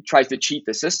tries to cheat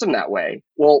the system that way,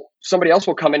 well, somebody else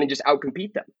will come in and just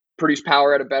outcompete them, produce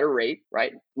power at a better rate,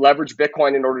 right? Leverage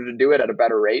Bitcoin in order to do it at a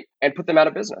better rate and put them out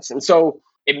of business. And so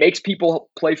it makes people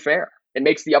play fair. It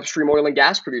makes the upstream oil and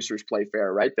gas producers play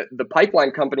fair, right? The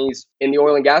pipeline companies in the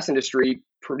oil and gas industry,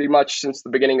 pretty much since the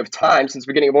beginning of time, since the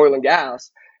beginning of oil and gas,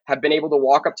 have been able to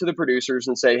walk up to the producers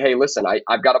and say, hey, listen,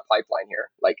 I've got a pipeline here.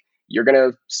 Like, you're going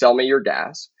to sell me your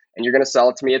gas and you're going to sell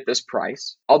it to me at this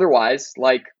price. Otherwise,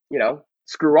 like,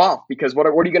 screw off, because what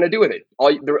are you going to do with it?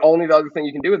 The only other thing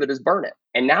you can do with it is burn it.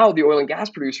 And now the oil and gas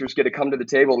producers get to come to the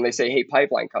table and they say, hey,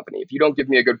 pipeline company, if you don't give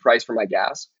me a good price for my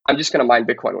gas, I'm just going to mine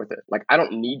Bitcoin with it. Like, I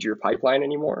don't need your pipeline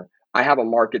anymore. I have a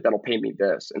market that'll pay me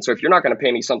this. And so if you're not going to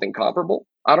pay me something comparable,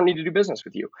 I don't need to do business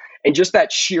with you. And just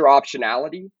that sheer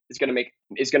optionality is going to make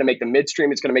the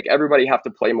midstream, it's going to make everybody have to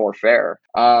play more fair.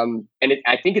 I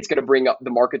think it's going to bring up the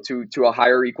market to a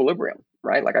higher equilibrium,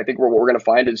 right? Like, I think what we're going to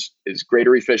find is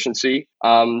greater efficiency.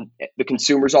 The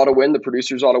consumers ought to win, the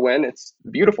producers ought to win. It's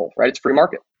beautiful, right? It's free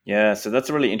market. Yeah, so that's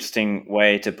a really interesting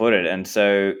way to put it. And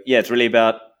so, yeah, it's really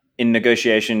about, in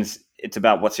negotiations, it's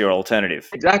about what's your alternative.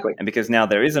 Exactly. And because now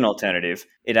there is an alternative,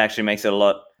 it actually makes it a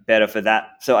lot better for that.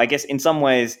 So I guess in some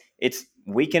ways, it's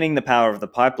weakening the power of the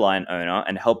pipeline owner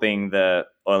and helping the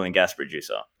oil and gas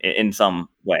producer in some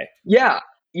way. Yeah.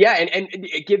 Yeah, and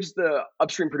it gives the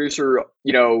upstream producer,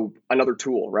 another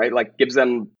tool, right? Like, gives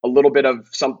them a little bit of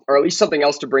or at least something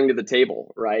else to bring to the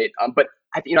table, right? But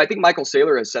I think Michael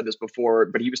Saylor has said this before,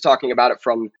 but he was talking about it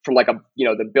from like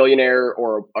the billionaire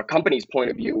or a company's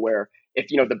point of view, where if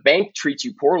the bank treats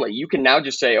you poorly, you can now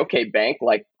just say, okay, bank,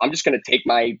 like, I'm just going to take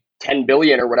my 10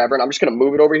 billion or whatever, and I'm just going to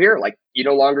move it over here. Like, you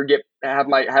no longer have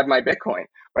my Bitcoin,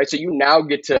 right? So you now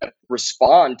get to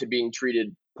respond to being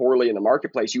treated poorly in the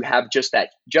marketplace. You have just that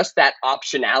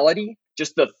optionality,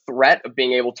 just the threat of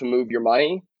being able to move your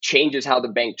money changes how the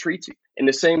bank treats you. In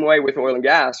the same way with oil and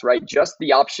gas, right? Just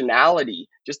the optionality,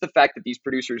 just the fact that these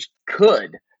producers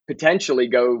could potentially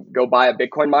go buy a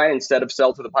Bitcoin mine instead of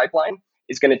sell to the pipeline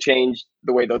is going to change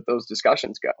the way that those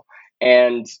discussions go.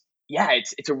 And yeah,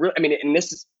 it's a real, I mean, and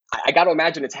this is, I got to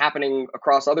imagine it's happening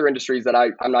across other industries that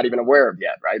I'm not even aware of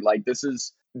yet, right? Like this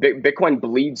is, Bitcoin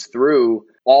bleeds through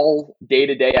all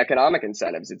day-to-day economic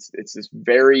incentives. It's this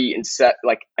very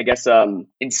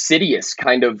insidious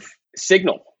kind of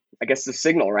signal. I guess the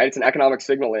signal, right? It's an economic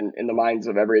signal in the minds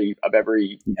of every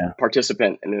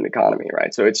participant in an economy,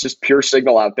 right? So it's just pure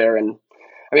signal out there. And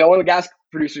I mean, oil and gas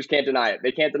producers can't deny it.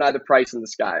 They can't deny the price in the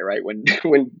sky, right? When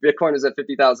Bitcoin was at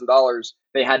 $50,000,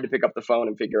 they had to pick up the phone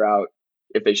and figure out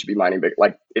if they should be mining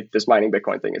if this mining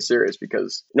Bitcoin thing is serious,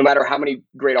 because no matter how many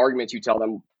great arguments you tell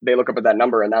them, they look up at that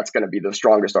number and that's going to be the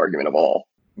strongest argument of all.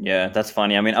 Yeah, that's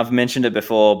funny. I mean, I've mentioned it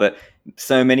before, but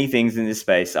so many things in this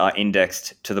space are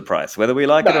indexed to the price, whether we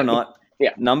like it or not.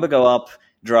 Yeah. Number go up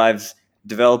drives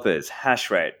developers, hash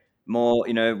rate, more,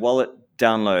 wallet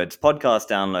downloads, podcast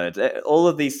downloads. All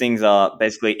of these things are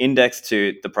basically indexed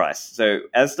to the price. So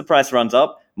as the price runs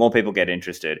up, more people get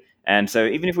interested. And so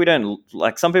even if we don't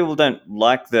like, some people don't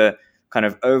like the kind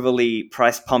of overly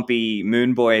price pumpy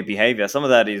moon boy behavior. Some of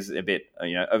that is a bit,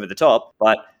 over the top,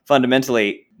 but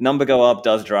fundamentally number go up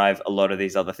does drive a lot of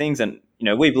these other things. And,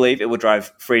 we believe it will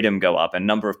drive freedom go up and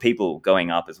number of people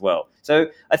going up as well. So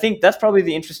I think that's probably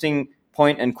the interesting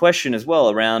point and question as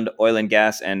well around oil and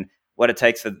gas and what it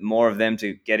takes for more of them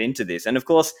to get into this. And of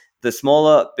course, the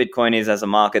smaller Bitcoin is as a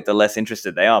market, the less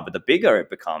interested they are. But the bigger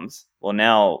it becomes, well,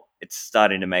 now it's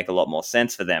starting to make a lot more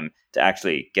sense for them to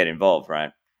actually get involved, right?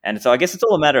 And so I guess it's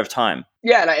all a matter of time.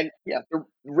 Yeah, the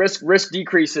risk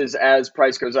decreases as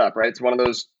price goes up, right? It's one of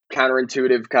those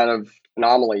counterintuitive kind of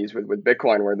anomalies with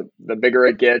Bitcoin, where the bigger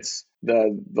it gets,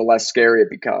 the less scary it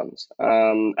becomes.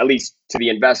 At least to the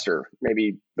investor,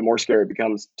 maybe the more scary it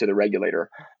becomes to the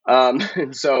regulator.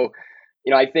 So,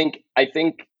 I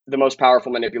think the most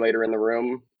powerful manipulator in the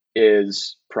room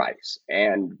is price,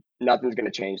 and nothing's going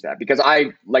to change that. Because I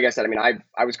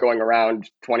was going around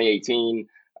 2018.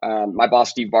 My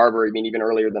boss, Steve Barber, even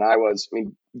earlier than I was,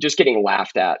 just getting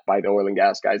laughed at by the oil and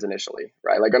gas guys initially,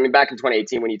 right? Back in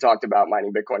 2018, when you talked about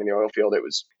mining Bitcoin in the oil field, it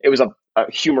was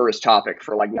a humorous topic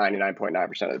for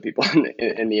 99.9% of the people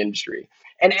in the industry.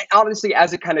 And honestly,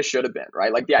 as it kind of should have been,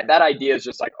 right? That idea is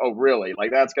just oh, really?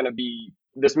 That's going to be,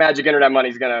 this magic internet money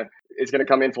is going to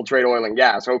come infiltrate oil and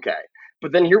gas. Okay.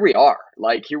 But then here we are,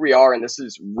 and this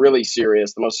is really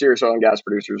serious. The most serious oil and gas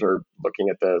producers are looking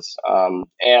at this.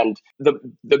 And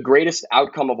the greatest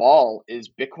outcome of all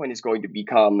is Bitcoin is going to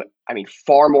become,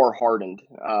 far more hardened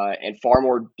and far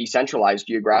more decentralized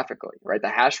geographically, right? The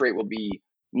hash rate will be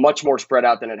much more spread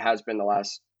out than it has been the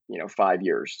last, 5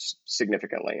 years,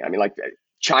 significantly.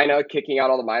 China kicking out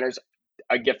all the miners,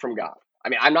 a gift from God.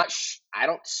 I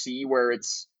don't see where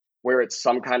it's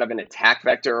some kind of an attack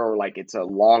vector or it's a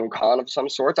long con of some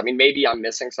sorts. Maybe I'm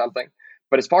missing something,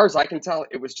 but as far as I can tell,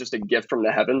 it was just a gift from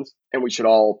the heavens, and we should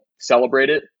all celebrate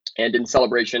it. And in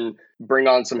celebration, bring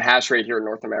on some hash rate here in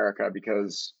North America,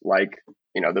 because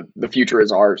the future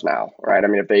is ours now, right?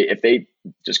 If they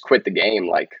just quit the game,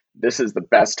 this is the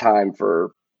best time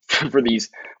for these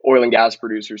oil and gas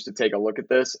producers to take a look at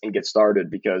this and get started,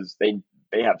 because they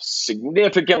have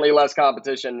significantly less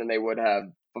competition than they would have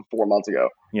 4 months ago.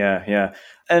 Yeah.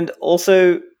 And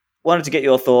also wanted to get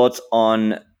your thoughts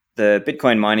on the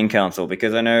Bitcoin Mining Council,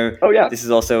 because I know this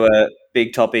is also a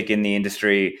big topic in the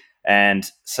industry. And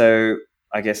so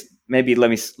I guess maybe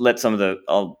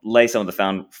I'll lay some of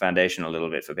the foundation a little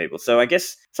bit for people. So I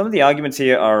guess some of the arguments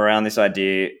here are around this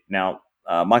idea. Now,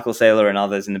 Michael Saylor and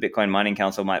others in the Bitcoin Mining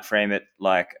Council might frame it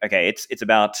okay, it's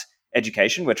about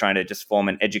education. We're trying to just form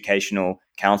an educational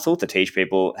council to teach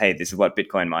people, hey, this is what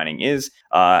Bitcoin mining is.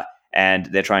 And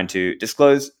they're trying to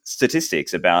disclose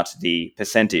statistics about the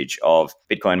percentage of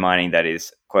Bitcoin mining that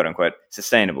is quote unquote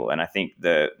sustainable. And I think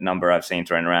the number I've seen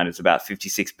thrown around is about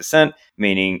 56%,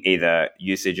 meaning either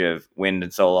usage of wind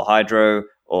and solar hydro,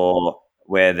 or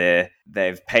where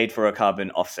they've paid for a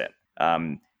carbon offset.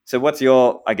 So what's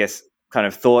your, I guess, kind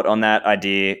of thought on that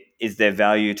idea? Is there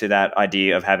value to that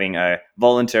idea of having a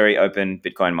voluntary open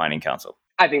Bitcoin mining council?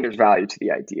 I think there's value to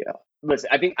the idea. Listen,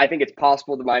 I think it's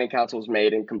possible the mining council was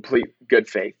made in complete good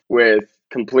faith, with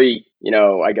complete,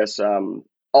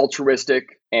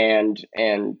 altruistic and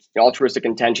altruistic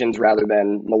intentions rather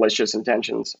than malicious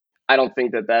intentions. I don't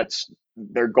think that that's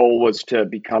their goal was to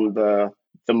become the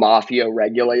mafia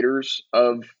regulators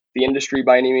of the industry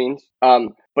by any means.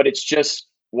 But it's just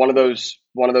one of those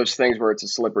things where it's a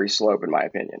slippery slope, in my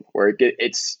opinion, where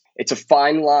it's a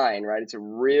fine line, right? It's a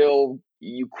real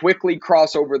you quickly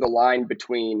cross over the line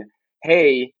between,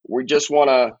 hey, we just want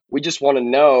to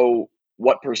know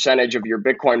what percentage of your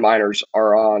Bitcoin miners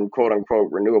are on quote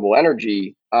unquote renewable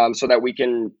energy, so that we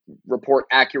can report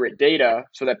accurate data,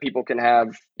 so that people can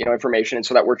have information, and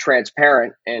so that we're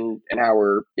transparent in how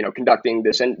we're conducting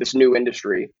this new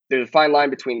industry. There's a fine line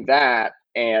between that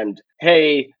and,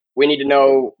 hey, we need to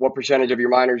know what percentage of your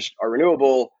miners are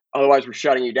renewable, otherwise we're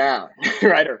shutting you down,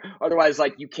 right? Or otherwise,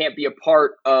 like, you can't be a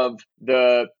part of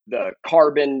the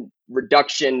carbon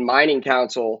reduction mining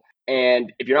council.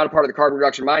 And if you're not a part of the carbon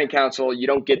reduction mining council, you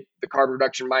don't get the carbon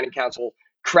reduction mining council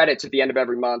credits at the end of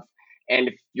every month. And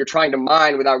if you're trying to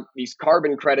mine without these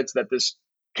carbon credits that this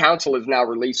council is now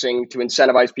releasing to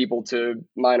incentivize people to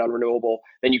mine on renewable,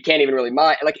 then you can't even really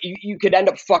mine. Like, you could end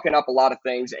up fucking up a lot of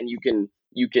things, and you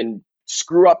can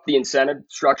screw up the incentive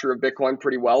structure of Bitcoin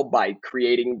pretty well by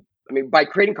creating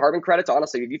carbon credits.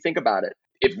 Honestly, if you think about it,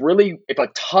 if a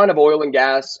ton of oil and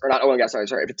gas, or not oil and gas,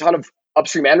 sorry, if a ton of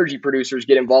upstream energy producers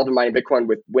get involved in mining Bitcoin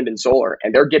with wind and solar,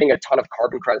 and they're getting a ton of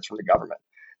carbon credits from the government,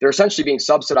 they're essentially being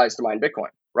subsidized to mine Bitcoin,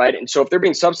 right? And so if they're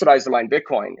being subsidized to mine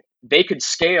Bitcoin, they could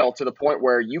scale to the point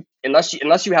where unless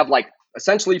you have like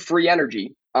essentially free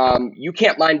energy, you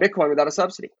can't mine Bitcoin without a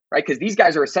subsidy, right? Because these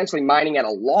guys are essentially mining at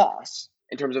a loss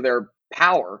in terms of their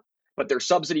power, but their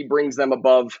subsidy brings them into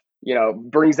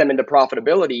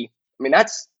profitability. I mean,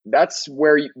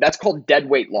 that's called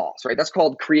deadweight loss, right? That's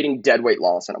called creating deadweight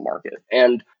loss in a market.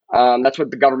 And that's what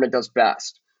the government does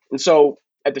best. And so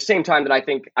at the same time that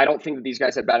I don't think that these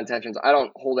guys had bad intentions. I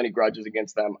don't hold any grudges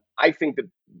against them. I think that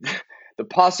the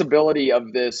possibility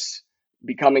of this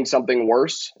becoming something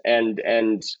worse and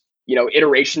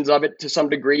iterations of it to some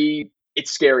degree, it's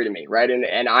scary to me, right?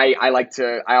 And I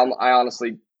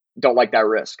honestly don't like that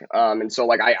risk. And so,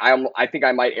 like, I think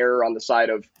I might err on the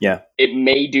side of, it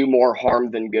may do more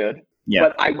harm than good. Yeah.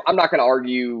 But I'm not going to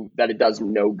argue that it does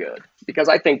no good, because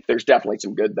I think there's definitely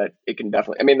some good that it can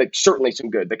certainly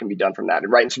some good that can be done from that,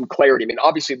 right? And some clarity. I mean,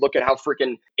 obviously, look at how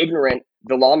freaking ignorant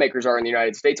the lawmakers are in the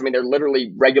United States. I mean, they're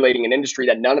literally regulating an industry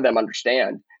that none of them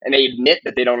understand, and they admit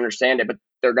that they don't understand it, but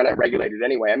they're going to regulate it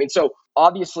anyway. I mean, so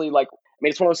obviously, like,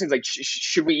 it's one of those things, like,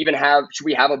 should we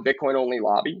have a Bitcoin only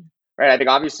lobby? Right. I think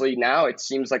obviously now it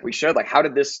seems like we should. Like, how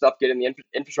did this stuff get in the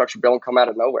infrastructure bill and come out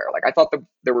of nowhere? Like, I thought that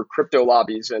there were crypto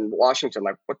lobbies in Washington.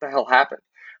 Like, what the hell happened?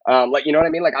 Like, you know what I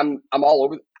mean? Like, I'm all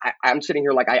over. I'm sitting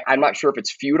here like I'm not sure if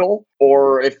it's futile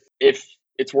or if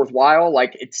it's worthwhile.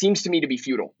 Like, it seems to me to be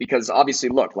futile, because obviously,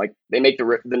 look, like, they make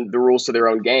the rules to their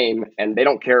own game, and they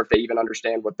don't care if they even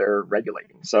understand what they're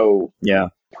regulating. So yeah,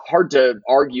 hard to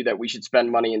argue that we should spend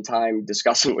money and time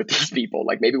discussing with these people.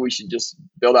 Like, maybe we should just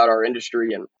build out our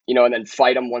industry and then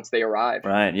fight them once they arrive.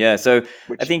 Right. Yeah. So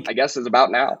I guess is about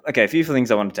now. Okay. A few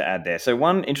things I wanted to add there. So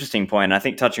one interesting point, I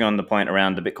think, touching on the point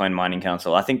around the Bitcoin Mining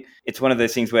Council, I think it's one of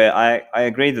those things where I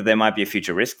agree that there might be a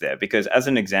future risk there, because as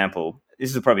an example,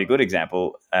 this is probably a good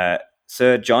example,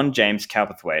 Sir John James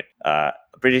Cowperthwaite, a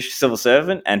British civil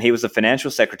servant, and he was the financial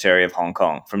secretary of Hong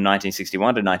Kong from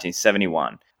 1961 to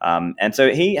 1971. And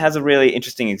so he has a really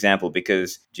interesting example,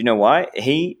 because do you know why?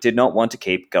 He did not want to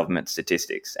keep government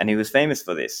statistics, and he was famous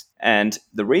for this. And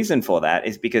the reason for that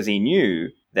is because he knew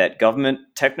that government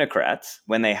technocrats,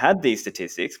 when they had these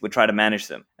statistics, would try to manage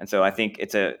them. And so I think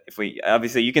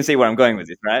obviously you can see where I'm going with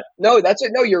this, right? No, that's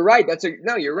it. No, you're right.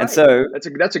 You're right. And so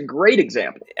that's a great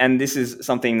example. And this is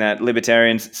something that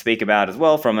libertarians speak about as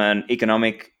well from an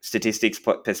economic statistics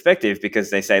perspective, because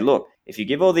they say, look, if you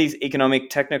give all these economic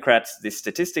technocrats this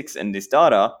statistics and this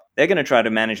data, they're going to try to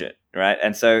manage it, right?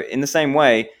 And so in the same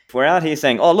way, if we're out here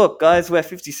saying, oh, look, guys, we're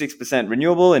 56%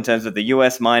 renewable in terms of the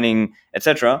US mining,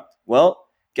 etc., well,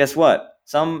 guess what?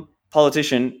 Some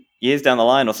politician years down the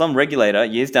line, or some regulator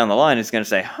years down the line, is going to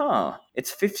say,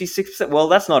 it's 56%. Well,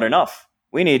 that's not enough.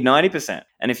 We need 90%.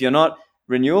 And if you're not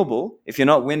renewable, if you're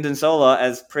not wind and solar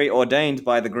as preordained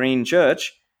by the Green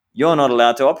Church, you're not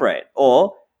allowed to operate.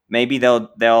 Or maybe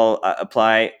they'll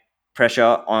apply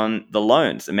pressure on the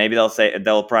loans, and maybe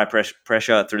they'll apply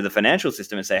pressure through the financial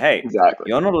system and say, hey, exactly,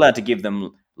 you're not allowed to give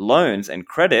them loans and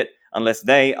credit unless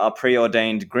they are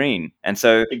preordained green. And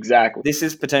so this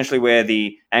is potentially where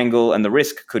the angle and the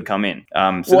risk could come in.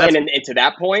 And to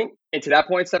that point,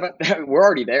 Stefan, we're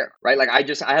already there, right? Like, I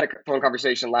had a phone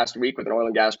conversation last week with an oil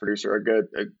and gas producer,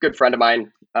 a good friend of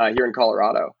mine here in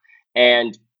Colorado,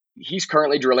 and he's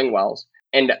currently drilling wells.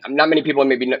 And not many people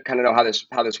maybe kind of know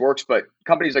how this works, but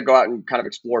companies that go out and kind of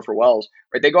explore for wells,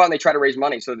 right? They go out and they try to raise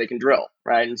money so that they can drill,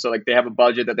 right? And so, like, they have a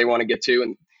budget that they want to get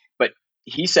to, but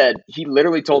he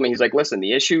literally told me, he's like, listen,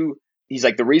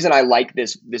 the reason I like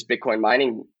this Bitcoin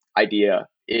mining idea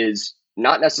is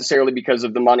not necessarily because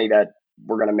of the money that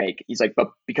we're going to make. He's like, but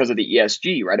because of the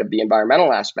ESG, right, of the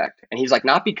environmental aspect. And he's like,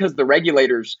 not because the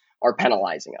regulators are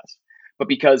penalizing us, but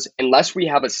because unless we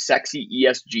have a sexy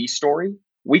ESG story,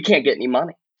 we can't get any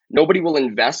money. Nobody will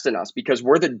invest in us because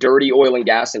we're the dirty oil and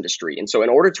gas industry. And so in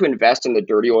order to invest in the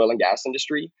dirty oil and gas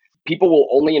industry, people will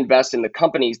only invest in the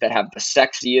companies that have the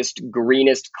sexiest,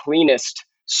 greenest, cleanest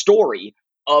story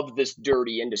of this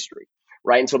dirty industry,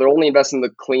 right? And so they're only investing in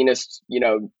the cleanest,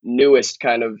 newest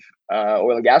kind of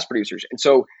oil and gas producers. And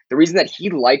so the reason that he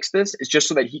likes this is just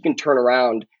so that he can turn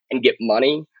around and get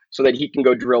money so that he can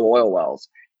go drill oil wells.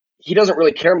 He doesn't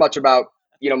really care much about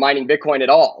mining Bitcoin at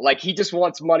all. Like, he just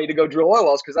wants money to go drill oil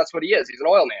wells because that's what he is. He's an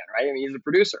oil man, right? I mean, he's a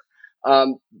producer.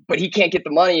 But he can't get the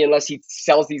money unless he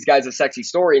sells these guys a sexy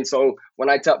story. And so when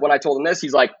I told him this,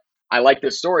 he's like, I like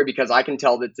this story because I can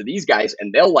tell it to these guys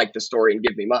and they'll like the story and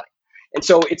give me money. And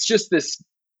so it's just this,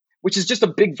 which is just a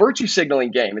big virtue signaling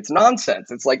game. It's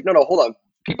nonsense. It's like, no, hold on.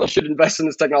 People should invest in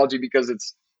this technology because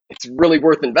it's really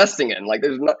worth investing in. Like,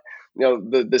 there's not,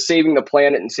 the saving the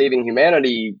planet and saving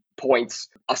humanity points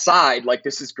aside, like,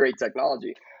 this is great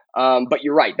technology. But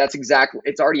you're right. That's exactly,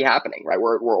 it's already happening, right?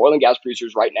 Where oil and gas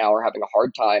producers right now are having a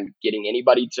hard time getting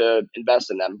anybody to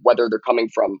invest in them, whether they're coming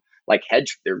from like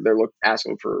they're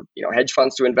asking for, hedge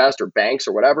funds to invest or banks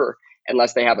or whatever,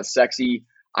 unless they have a sexy,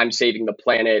 I'm saving the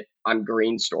planet, I'm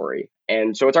green story.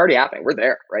 And so it's already happening. We're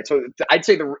there, right? So I'd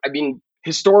say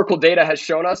historical data has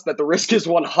shown us that the risk is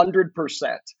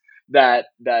 100% that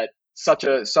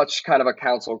such kind of a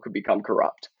council could become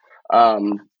corrupt.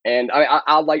 And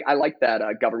I like that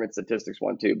government statistics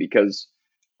one too, because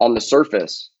on the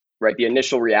surface, right, the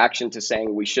initial reaction to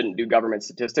saying we shouldn't do government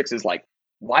statistics is like,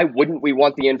 why wouldn't we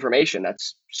want the information?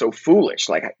 That's so foolish.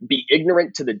 Like, be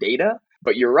ignorant to the data.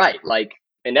 But you're right. Like,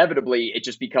 inevitably, it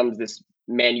just becomes this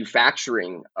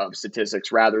manufacturing of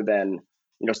statistics rather than,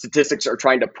 statistics are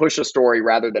trying to push a story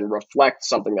rather than reflect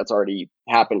something that's already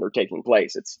happened or taking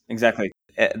place. It's exactly.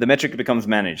 The metric becomes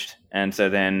managed. And so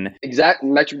then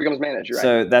metric becomes managed. Right.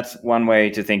 So that's one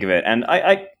way to think of it. And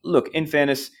I look, in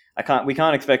fairness, we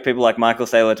can't expect people like Michael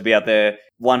Saylor to be out there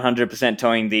 100%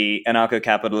 towing the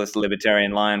anarcho-capitalist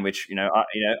libertarian line, which,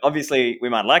 obviously we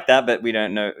might like that, but we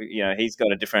don't know, he's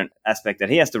got a different aspect that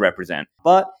he has to represent.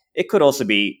 But it could also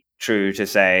be true to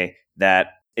say that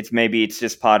it's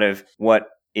just part of what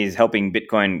is helping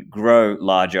Bitcoin grow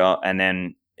larger, and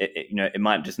then it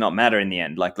might just not matter in the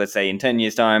end. Like, let's say in 10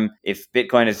 years time, if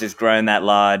Bitcoin has just grown that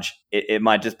large, it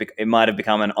might have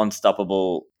become an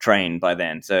unstoppable train by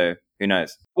then. So who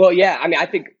knows? Well, yeah. I mean, I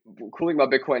think the cool thing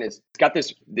about Bitcoin is it's got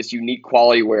this unique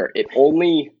quality where it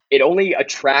only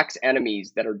attracts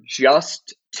enemies that are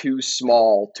just too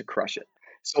small to crush it.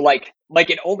 So like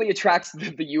it only attracts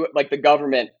the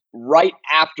government right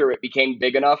after it became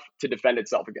big enough to defend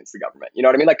itself against the government. You know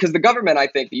what I mean? Like, because the government, I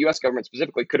think the U.S. government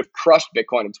specifically, could have crushed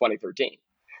Bitcoin in 2013.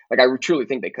 Like, I truly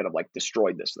think they could have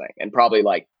destroyed this thing and probably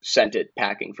sent it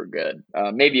packing for good.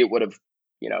 Maybe it would have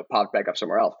popped back up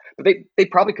somewhere else, but they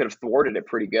probably could have thwarted it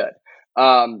pretty good.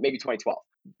 Maybe 2012,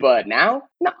 but now,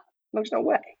 no, there's no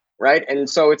way, right? And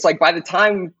so it's like, by the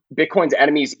time Bitcoin's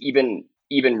enemies even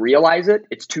realize it,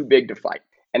 it's too big to fight.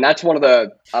 And that's one of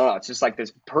the, I don't know, it's just like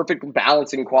this perfect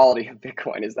balancing quality of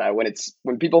Bitcoin is that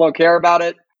when people don't care about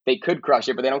it, they could crush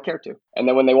it, but they don't care to. And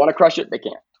then when they want to crush it, they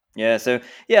can't. Yeah. So,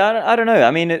 yeah, I don't know.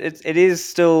 I mean, it is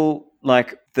still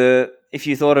like if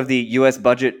you thought of the US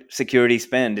budget security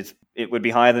spend, it would be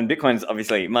higher than Bitcoin's,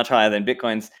 obviously much higher than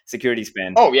Bitcoin's security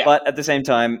spend. Oh, yeah. But at the same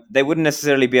time, they wouldn't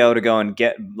necessarily be able to go and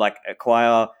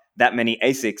acquire that many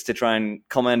ASICs to try and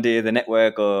commandeer the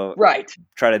network or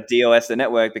try to DOS the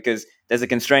network, because there's a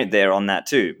constraint there on that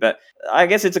too. But I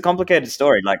guess it's a complicated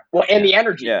story. And the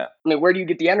energy. Yeah. I mean, where do you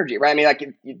get the energy, right? I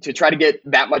mean, to try to get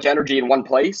that much energy in one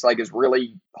place, is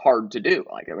really hard to do.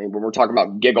 When we're talking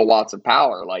about gigawatts of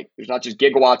power, there's not just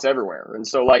gigawatts everywhere. And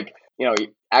so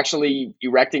actually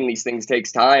erecting these things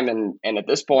takes time. And at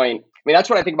this point, I mean, that's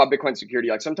what I think about Bitcoin security.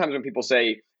 Sometimes when people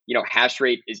say, hash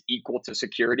rate is equal to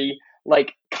security,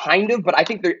 kind of, but I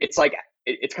think it's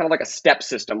kind of like a step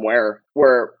system where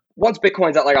once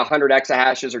Bitcoin's at 100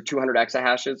 exahashes or 200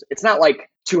 exahashes, it's not like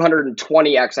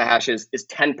 220 exahashes is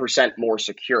 10% more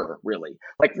secure, really.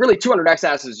 Really 200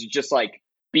 exahashes is just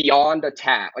beyond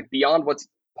attack, beyond what's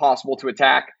possible to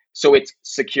attack. So it's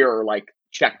secure,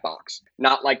 checkbox,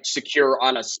 not secure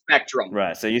on a spectrum.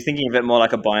 Right. So you're thinking of it more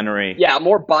like a binary. Yeah,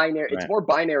 more binary. Right. It's more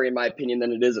binary in my opinion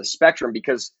than it is a spectrum,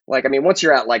 because once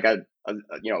you're at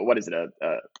what is it,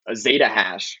 a zeta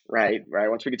hash, right?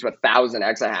 Once we get to 1,000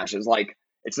 exahashes,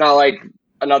 it's not like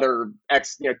another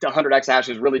 100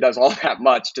 exahashes really does all that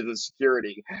much to the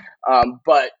security.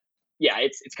 But yeah,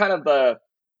 it's kind of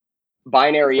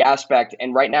binary aspect,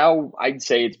 and right now I'd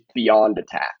say it's beyond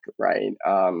attack, right?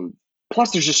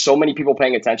 Plus, there's just so many people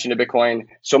paying attention to Bitcoin,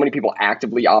 so many people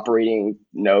actively operating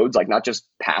nodes, like not just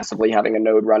passively having a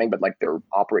node running, but like they're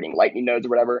operating Lightning nodes or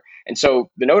whatever. And so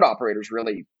the node operators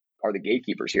really are the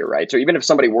gatekeepers here, right? So even if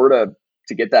somebody were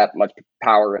to get that much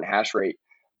power and hash rate,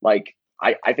 like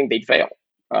I think they'd fail.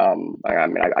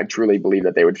 I truly believe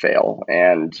that they would fail,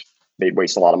 and they'd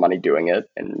waste a lot of money doing it,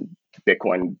 and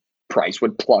Bitcoin price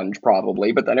would plunge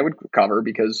probably, but then it would recover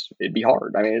because it'd be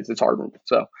hard. I mean, it's hardened.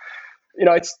 So,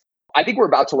 it's, I think we're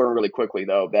about to learn really quickly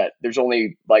though, that there's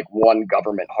only like one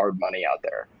government hard money out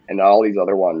there, and all these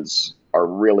other ones are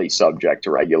really subject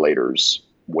to regulators'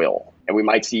 will. And we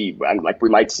might see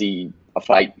a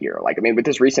fight here. Like, I mean, with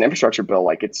this recent infrastructure bill,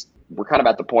 like we're kind of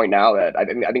at the point now that I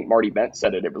think Marty Bent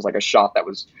said it was like the shot that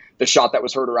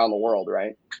was heard around the world,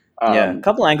 right? Yeah, a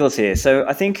couple angles here. So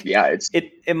I think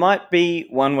it might be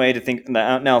one way to think.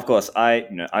 Now, of course, I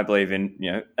believe in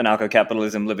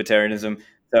anarcho-capitalism, libertarianism.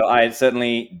 So I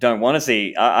certainly don't want to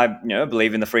see. I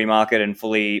believe in the free market and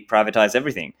fully privatize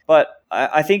everything. But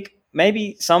I think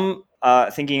maybe some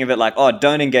are thinking of it like, oh,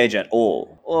 don't engage at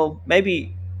all. Well,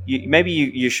 maybe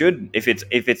you should if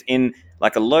it's in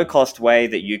like a low cost way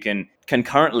that you can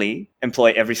concurrently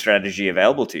employ every strategy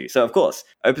available to you. So of course,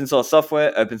 open source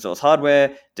software, open source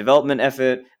hardware, development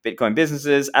effort, Bitcoin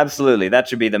businesses, absolutely, that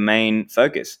should be the main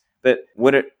focus. But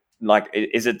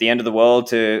is it the end of the world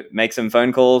to make some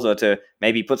phone calls or to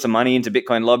maybe put some money into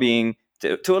Bitcoin lobbying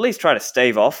to at least try to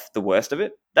stave off the worst of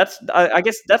it? I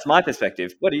guess that's my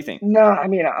perspective. What do you think? No, I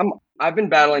mean, I've been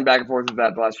battling back and forth with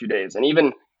that the last few days, and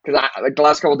even because like the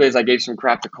last couple of days I gave some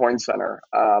crap to Coin Center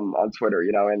on Twitter,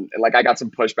 and like I got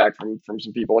some pushback from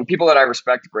some people and people that I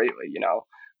respect greatly,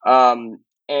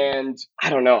 and I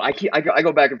don't know, I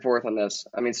go back and forth on this.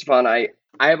 I mean, Stefan, I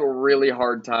have a really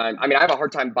hard time. I mean, I have a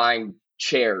hard time buying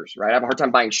chairs, right? I have a hard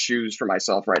time buying shoes for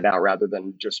myself right now rather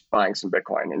than just buying some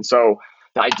Bitcoin. And so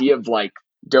the idea of like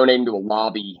donating to a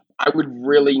lobby, I would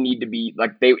really need to be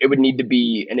like it would need to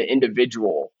be an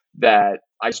individual that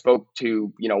I spoke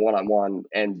to, one-on-one,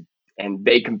 and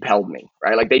they compelled me,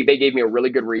 right? Like they gave me a really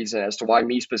good reason as to why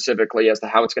me specifically, as to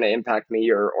how it's going to impact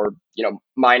me or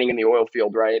mining in the oil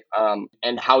field, right?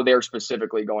 And how they're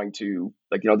specifically going to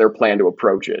their plan to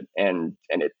approach it, and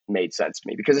it made sense to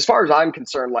me because as far as I'm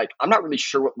concerned, like I'm not really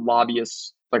sure what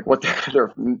lobbyists like what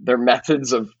their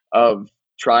methods of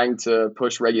trying to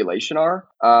push regulation are.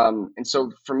 And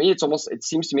so for me, it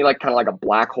seems to me like kind of like a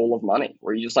black hole of money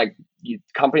where you just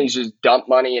companies just dump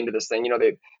money into this thing.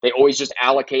 They always just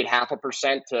allocate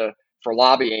 0.5% for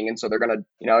lobbying. And so they're going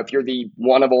to, if you're the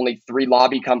one of only 3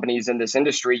 lobby companies in this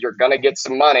industry, you're going to get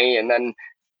some money. And then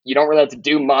you don't really have to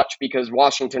do much because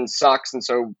Washington sucks. And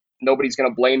so nobody's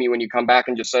going to blame you when you come back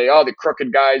and just say, oh, the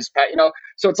crooked guys,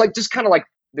 so it's like, just kind of like,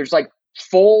 there's like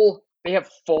they have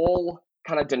full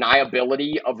kind of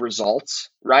deniability of results,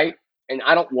 right? And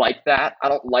I don't like that. I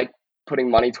don't like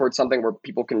putting money towards something where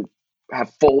people can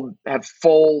have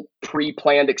full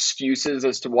pre-planned excuses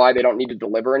as to why they don't need to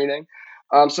deliver anything.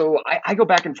 So I go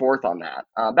back and forth on that.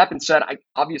 That being said, I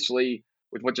obviously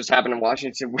with what just happened in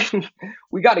Washington,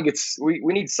 we got to we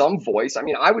need some voice. I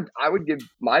mean, I would give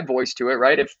my voice to it,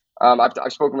 right? If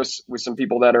I've spoken with some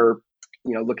people that are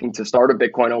looking to start a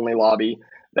Bitcoin only lobby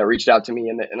that reached out to me,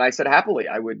 and I said happily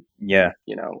I would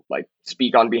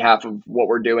speak on behalf of what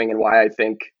we're doing and why I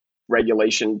think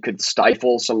regulation could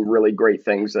stifle some really great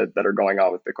things that are going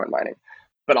on with Bitcoin mining.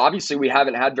 But obviously we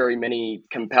haven't had very many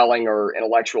compelling or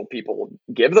intellectual people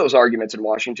give those arguments in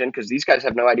Washington because these guys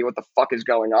have no idea what the fuck is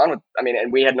going on.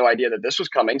 And we had no idea that this was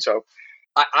coming. So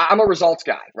I'm a results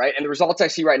guy, right? And the results I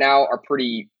see right now are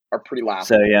pretty laughable.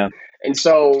 So yeah. And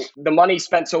so the money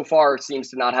spent so far seems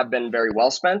to not have been very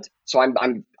well spent. So I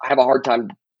have a hard time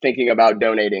thinking about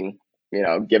donating,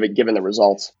 given the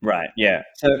results. Right. Yeah.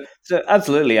 So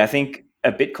absolutely. I think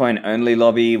a Bitcoin only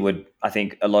lobby I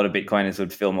think a lot of Bitcoiners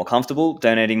would feel more comfortable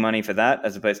donating money for that,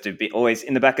 as opposed to be always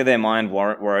in the back of their mind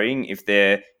worrying if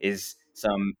there is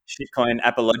some shitcoin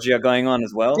apologia going on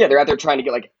as well. Yeah, they're out there trying to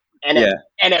get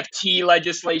NFT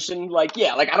legislation. I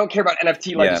don't care about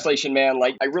NFT legislation, man.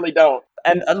 I really don't.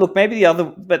 And look, maybe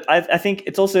but I think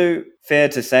it's also fair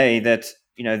to say that,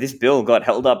 this bill got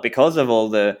held up because of all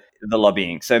the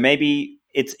lobbying. So maybe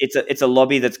it's a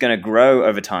lobby that's going to grow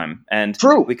over time. And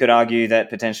True. We could argue that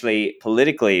potentially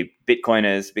politically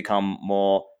Bitcoiners become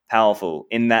more powerful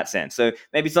in that sense. So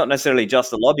maybe it's not necessarily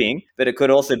just the lobbying, but it could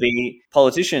also be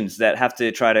politicians that have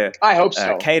to try to I hope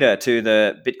so. cater to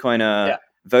the Bitcoiner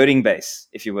voting base,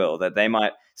 if you will, that they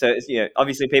might. So it's,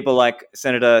 obviously people like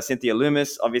Senator Cynthia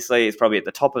Lummis, obviously, is probably at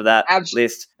the top of that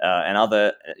list, and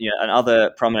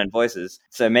other prominent voices.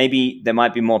 So maybe there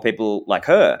might be more people like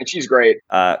her, and she's great,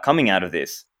 coming out of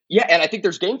this. Yeah, and I think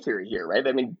there's game theory here, right?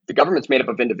 I mean, the government's made up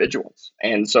of individuals,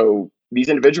 and so these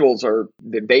individuals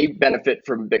they benefit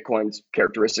from Bitcoin's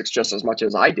characteristics just as much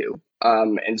as I do.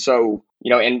 And so,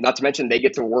 and not to mention they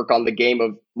get to work on the game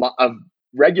of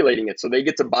regulating it. So they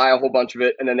get to buy a whole bunch of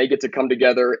it, and then they get to come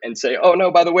together and say, oh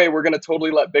no, by the way, we're going to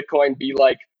totally let Bitcoin be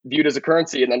like viewed as a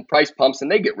currency, and then price pumps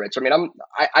and they get rich. I mean,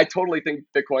 I totally think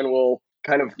Bitcoin will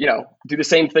kind of, do the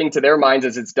same thing to their minds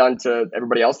as it's done to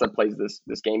everybody else that plays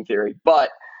this game theory. But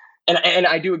and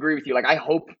I do agree with you. Like, I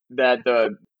hope that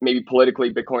maybe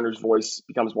politically Bitcoiners' voice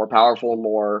becomes more powerful,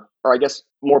 or I guess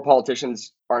more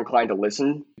politicians are inclined to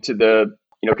listen to the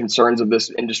concerns of this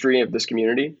industry, of this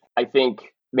community. I think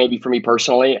maybe for me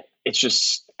personally, it's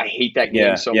just I hate that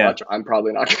game so much. I'm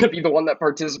probably not going to be the one that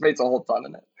participates a whole ton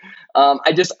in it.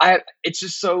 It's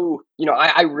just so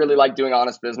I really like doing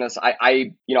honest business.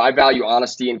 I value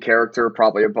honesty and character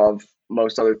probably above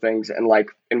most other things. And like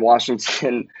in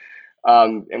Washington.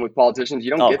 And with politicians, you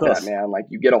don't get that, man. Like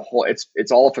you get a whole,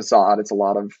 it's all a facade. It's a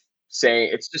lot of saying,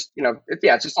 it's just,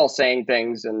 it's just all saying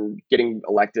things and getting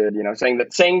elected, saying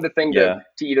the thing to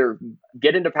either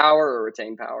get into power or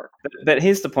retain power. But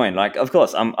here's the point. Like, of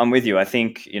course, I'm with you. I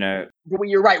think, But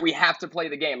you're right. We have to play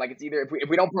the game. Like it's either, if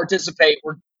we don't participate,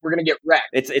 we're going to get wrecked.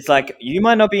 It's like you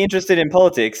might not be interested in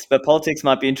politics, but politics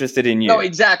might be interested in you. No,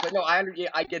 exactly. No, I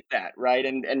get that. Right.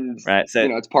 And right. So,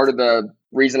 it's part of the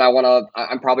reason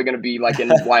I'm probably going to be like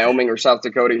in Wyoming or South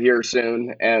Dakota here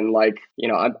soon. And like,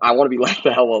 I want to be left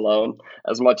the hell alone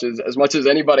as much as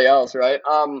anybody else. Right.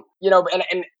 And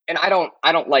I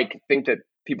don't like think that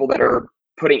people that are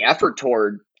putting effort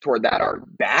toward that are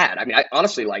bad. I mean, I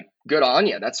honestly, like, good on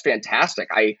you. That's fantastic.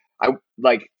 I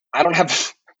don't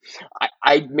have,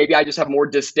 maybe I just have more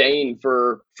disdain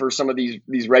for some of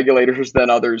these regulators than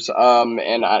others.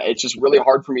 It's just really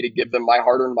hard for me to give them my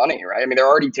hard-earned money, right? I mean, they're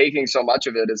already taking so much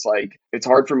of it. It's like, it's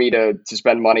hard for me to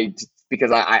spend money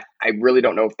because I really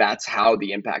don't know if that's how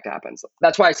the impact happens.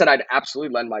 That's why I said I'd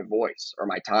absolutely lend my voice or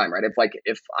my time, right?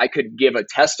 If I could give a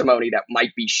testimony that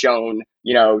might be shown,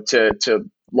 to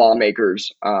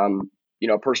lawmakers,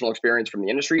 personal experience from the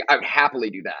industry, I would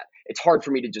happily do that. It's hard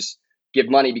for me to just give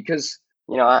money because,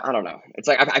 I don't know. It's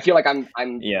like I feel like I'm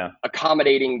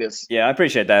accommodating this. Yeah, I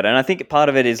appreciate that, and I think part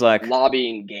of it is like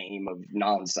lobbying game of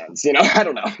nonsense. I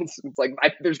don't know. It's like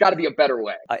there's got to be a better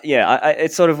way.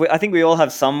 It's sort of. I think we all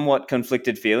have somewhat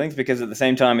conflicted feelings because at the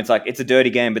same time, it's like it's a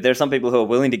dirty game, but there are some people who are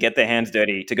willing to get their hands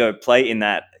dirty to go play in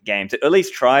that game to at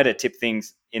least try to tip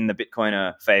things in the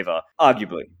Bitcoiner favor,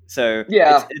 arguably. So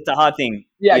it's a hard thing.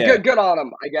 Yeah. Good on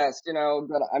them, I guess. Good on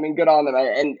them.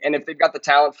 And if they've got the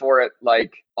talent for it,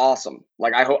 like, awesome.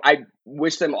 Like, I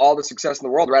wish them all the success in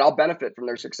the world, right? I'll benefit from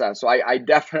their success. So I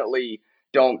definitely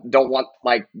don't want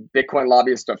like Bitcoin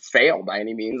lobbyists to fail by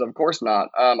any means. Of course not.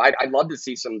 I'd love to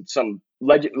see some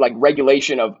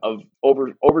regulation of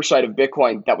oversight of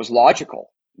Bitcoin that was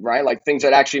logical, right? Like things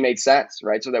that actually made sense,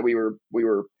 right? So that we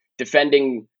were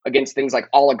defending against things like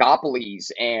oligopolies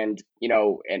and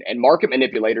market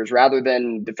manipulators rather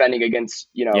than defending against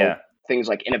things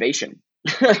like innovation.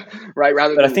 Right,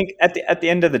 but I think at the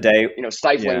end of the day,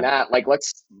 stifling that, like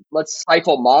let's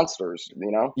stifle monsters,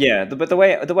 but the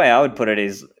way I would put it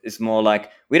is more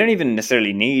like we don't even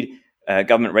necessarily need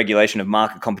government regulation of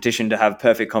market competition to have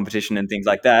perfect competition and things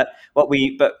like that. But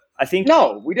I think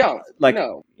no, we don't. Like,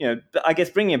 I guess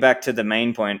bringing it back to the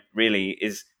main point really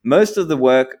is most of the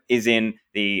work is in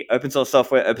the open source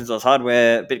software, open source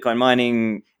hardware, Bitcoin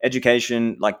mining,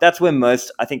 education. Like that's where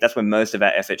most of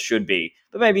our effort should be.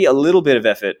 But maybe a little bit of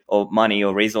effort or money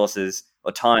or resources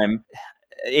or time,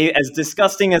 as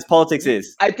disgusting as politics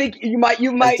is. I think you might.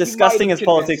 As disgusting as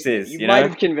politics is, you might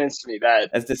have convinced me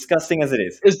that. As disgusting as it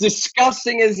is. As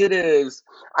disgusting as it is.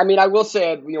 I mean, I will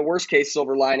say, worst case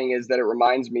silver lining is that it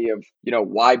reminds me of,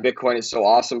 why Bitcoin is so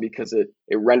awesome, because it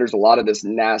renders a lot of this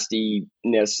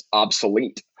nastiness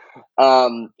obsolete,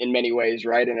 in many ways,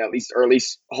 right? And at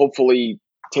least hopefully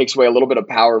takes away a little bit of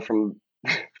power from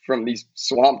these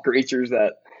swamp creatures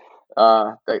that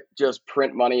just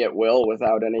print money at will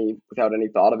without any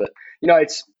thought of it.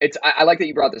 I like that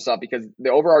you brought this up, because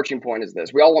the overarching point is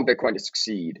this: we all want Bitcoin to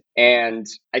succeed, and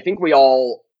I think for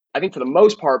the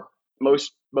most part,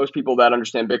 most people that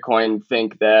understand Bitcoin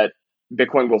think that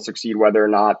Bitcoin will succeed whether or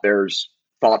not there's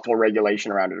thoughtful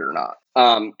regulation around it or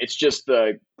not. It's just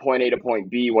the point A to point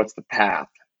B. What's the path?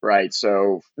 Right.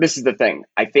 So this is the thing.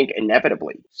 I think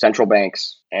inevitably central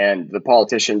banks and the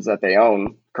politicians that they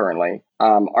own currently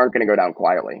aren't going to go down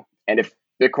quietly. And if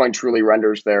Bitcoin truly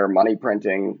renders their money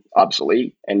printing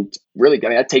obsolete, and really, I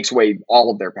mean, that takes away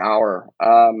all of their power.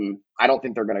 I don't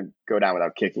think they're going to go down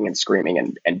without kicking and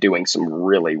screaming and doing some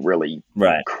really, really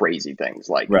Right. crazy things,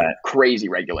 like Right. crazy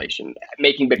regulation,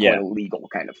 making Bitcoin Yeah. illegal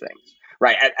kind of things,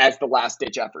 right? As the last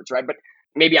ditch efforts, right? But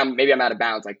maybe I'm out of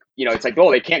bounds. Like, it's like, oh,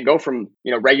 they can't go from,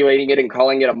 regulating it and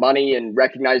calling it a money and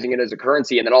recognizing it as a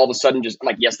currency. And then all of a sudden just, I'm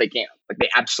like, yes, they can. Like, they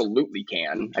absolutely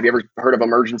can. Have you ever heard of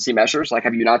emergency measures? Like,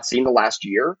 have you not seen the last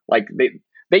year? Like,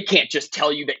 they can't just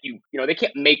tell you that they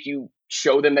can't make you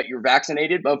show them that you're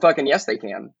vaccinated, but fucking yes, they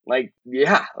can. Like,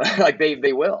 yeah, like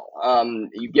they will.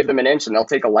 You give them an inch and they'll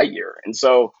take a light year. And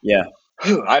so, Yeah.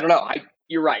 I don't know.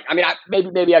 You're right. I mean,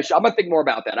 maybe I should. I'm gonna think more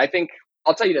about that. I think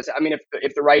I'll tell you this. I mean,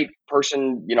 if the right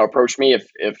person, approached me,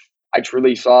 if I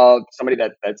truly saw somebody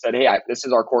that said, hey, this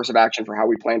is our course of action for how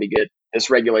we plan to get this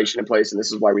regulation in place, and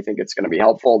this is why we think it's going to be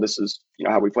helpful. This is,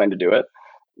 how we plan to do it.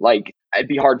 Like, it'd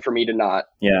be hard for me to not,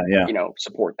 Yeah. Yeah.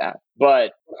 support that.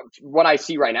 But what I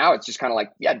see right now, it's just kind of like,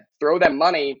 yeah, throw them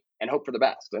money and hope for the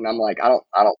best. And I'm like, I don't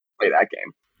play that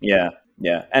game. Yeah.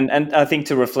 Yeah. And I think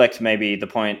to reflect maybe the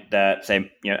point that,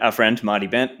 say, our friend Marty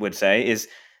Bent would say is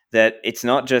that it's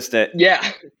not just that, Yeah.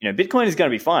 Bitcoin is going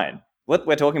to be fine. What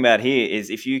we're talking about here is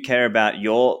if you care about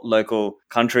your local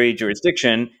country,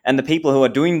 jurisdiction, and the people who are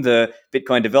doing the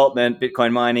Bitcoin development,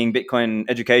 Bitcoin mining, Bitcoin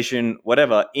education,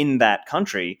 whatever, in that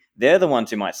country, they're the ones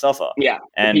who might suffer. Yeah.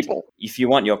 And people. if you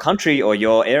want your country or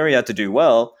your area to do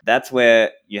well, that's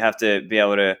where you have to be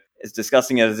able to, as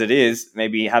disgusting as it is,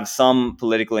 maybe have some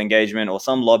political engagement or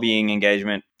some lobbying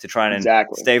engagement to try and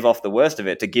stave off the worst of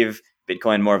it, to give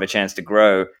Bitcoin more of a chance to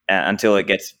grow until it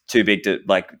gets too big to,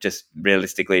 like, just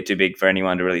realistically too big for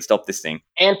anyone to really stop this thing.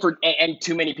 And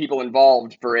too many people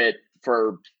involved for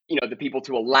the people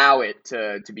to allow it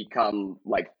to become,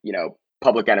 like,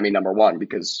 public enemy number one,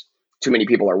 because too many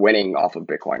people are winning off of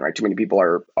Bitcoin, right? Too many people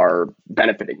are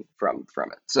benefiting from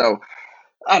it. So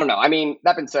I don't know. I mean,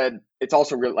 that being said, it's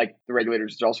also really, like, the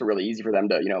regulators, it's also really easy for them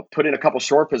to, put in a couple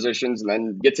short positions and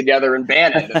then get together and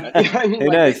ban it. And then, I mean, Who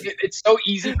knows? It's so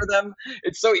easy for them.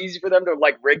 It's so easy for them to,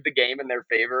 like, rig the game in their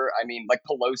favor. I mean, like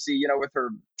Pelosi, with her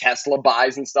Tesla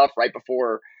buys and stuff right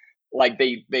before, like,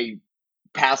 they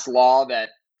pass law that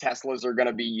Teslas are going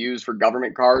to be used for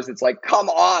government cars. It's like, come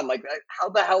on, like, how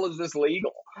the hell is this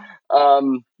legal?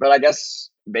 But I guess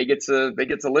they get to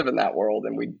live in that world,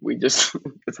 and we just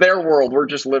it's their world. We're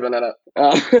just living in it.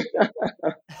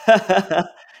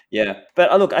 Yeah.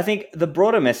 But look, I think the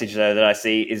broader message, though, that I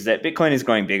see is that Bitcoin is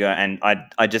growing bigger, and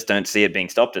I just don't see it being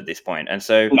stopped at this point. And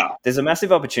so there's a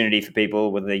massive opportunity for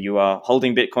people, whether you are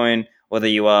holding Bitcoin, whether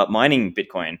you are mining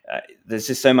Bitcoin. There's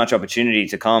just so much opportunity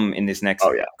to come in this next,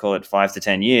 call it 5 to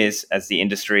 10 years, as the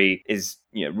industry is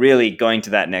really going to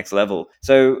that next level.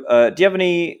 So do you have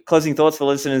any closing thoughts for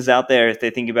listeners out there if they're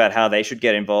thinking about how they should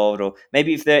get involved, or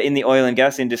maybe if they're in the oil and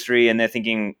gas industry and they're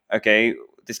thinking, okay,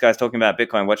 this guy's talking about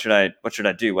Bitcoin, what should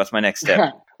I do? What's my next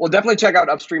step? Well, definitely check out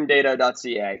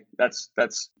upstreamdata.ca.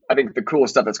 That's I think the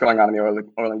coolest stuff that's going on in the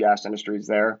oil and gas industry is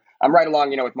there. I'm right along,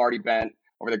 with Marty Bent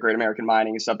over the Great American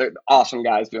Mining and stuff. They're awesome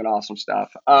guys doing awesome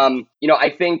stuff. I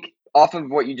think off of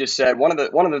what you just said, one of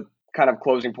the kind of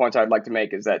closing points I'd like to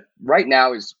make is that right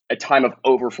now is a time of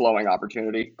overflowing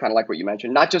opportunity, kind of like what you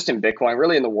mentioned, not just in Bitcoin,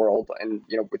 really in the world and,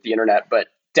 with the internet, but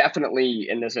definitely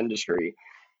in this industry.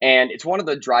 And it's one of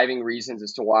the driving reasons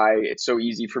as to why it's so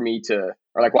easy for me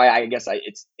why I guess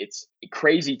it's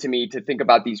crazy to me to think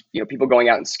about these, people going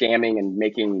out and scamming and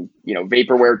making,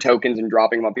 vaporware tokens and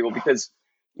dropping them on people, because,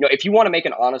 if you want to make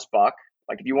an honest buck,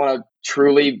 like if you want to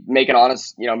truly make an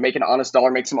honest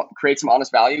dollar, create some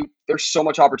honest value, there's so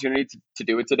much opportunity to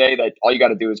do it today that all you got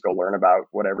to do is go learn about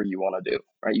whatever you want to do,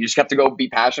 right? You just have to go be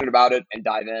passionate about it and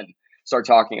dive in. Start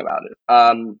talking about it.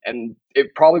 And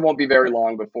it probably won't be very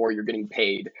long before you're getting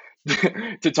paid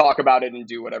to talk about it and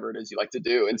do whatever it is you like to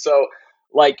do. And so,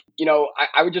 like,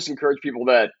 I would just encourage people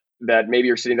that maybe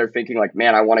you're sitting there thinking, like,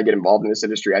 man, I want to get involved in this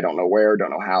industry. I don't know where,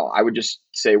 don't know how. I would just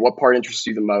say, what part interests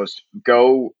you the most?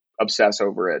 Go obsess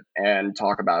over it and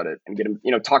talk about it and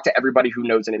talk to everybody who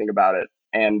knows anything about it.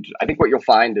 And I think what you'll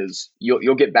find is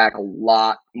you'll get back a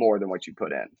lot more than what you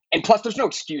put in. And plus, there's no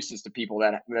excuses to people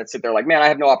that sit there like, man, I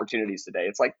have no opportunities today.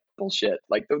 It's like bullshit.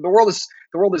 Like the world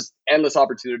is endless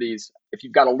opportunities. If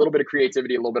you've got a little bit of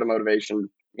creativity, a little bit of motivation,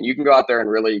 and you can go out there and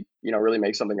really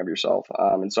make something of yourself.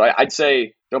 And so I'd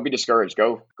say, don't be discouraged.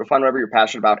 Go find whatever you're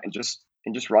passionate about and just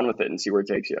run with it and see where it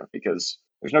takes you, because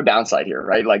there's no downside here,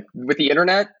 right? Like with the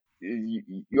internet,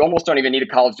 you almost don't even need a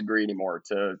college degree anymore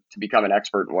to become an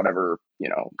expert in whatever,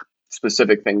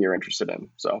 specific thing you're interested in.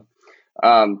 So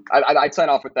I'd sign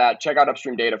off with that. Check out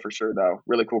Upstream Data for sure, though.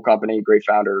 Really cool company, great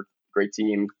founder, great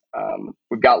team.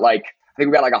 We've got like I think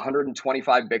we've got like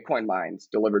 125 Bitcoin mines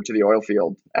delivered to the oil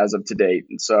field as of to date.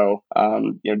 And so,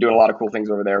 doing a lot of cool things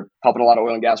over there, helping a lot of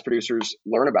oil and gas producers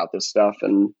learn about this stuff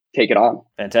and take it on.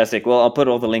 Fantastic. Well, I'll put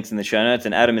all the links in the show notes.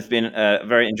 And Adam, it's been a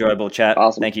very enjoyable chat.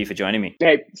 Awesome. Thank you for joining me.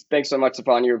 Hey, thanks so much,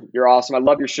 Stefan. You're awesome. I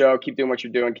love your show. Keep doing what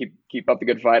you're doing. Keep up the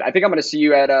good fight. I think I'm going to see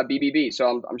you at BBB.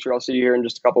 So I'm sure I'll see you here in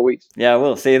just a couple of weeks. Yeah, I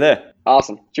will. See you there.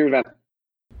 Awesome. Cheers, man.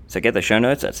 So get the show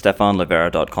notes at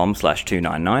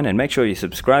stefanlivera.com/299 and make sure you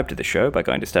subscribe to the show by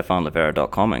going to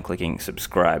stefanlivera.com and clicking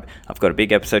subscribe. I've got a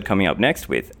big episode coming up next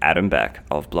with Adam Back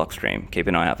of Blockstream. Keep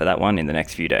an eye out for that one in the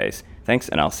next few days. Thanks,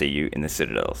 and I'll see you in the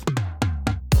Citadels.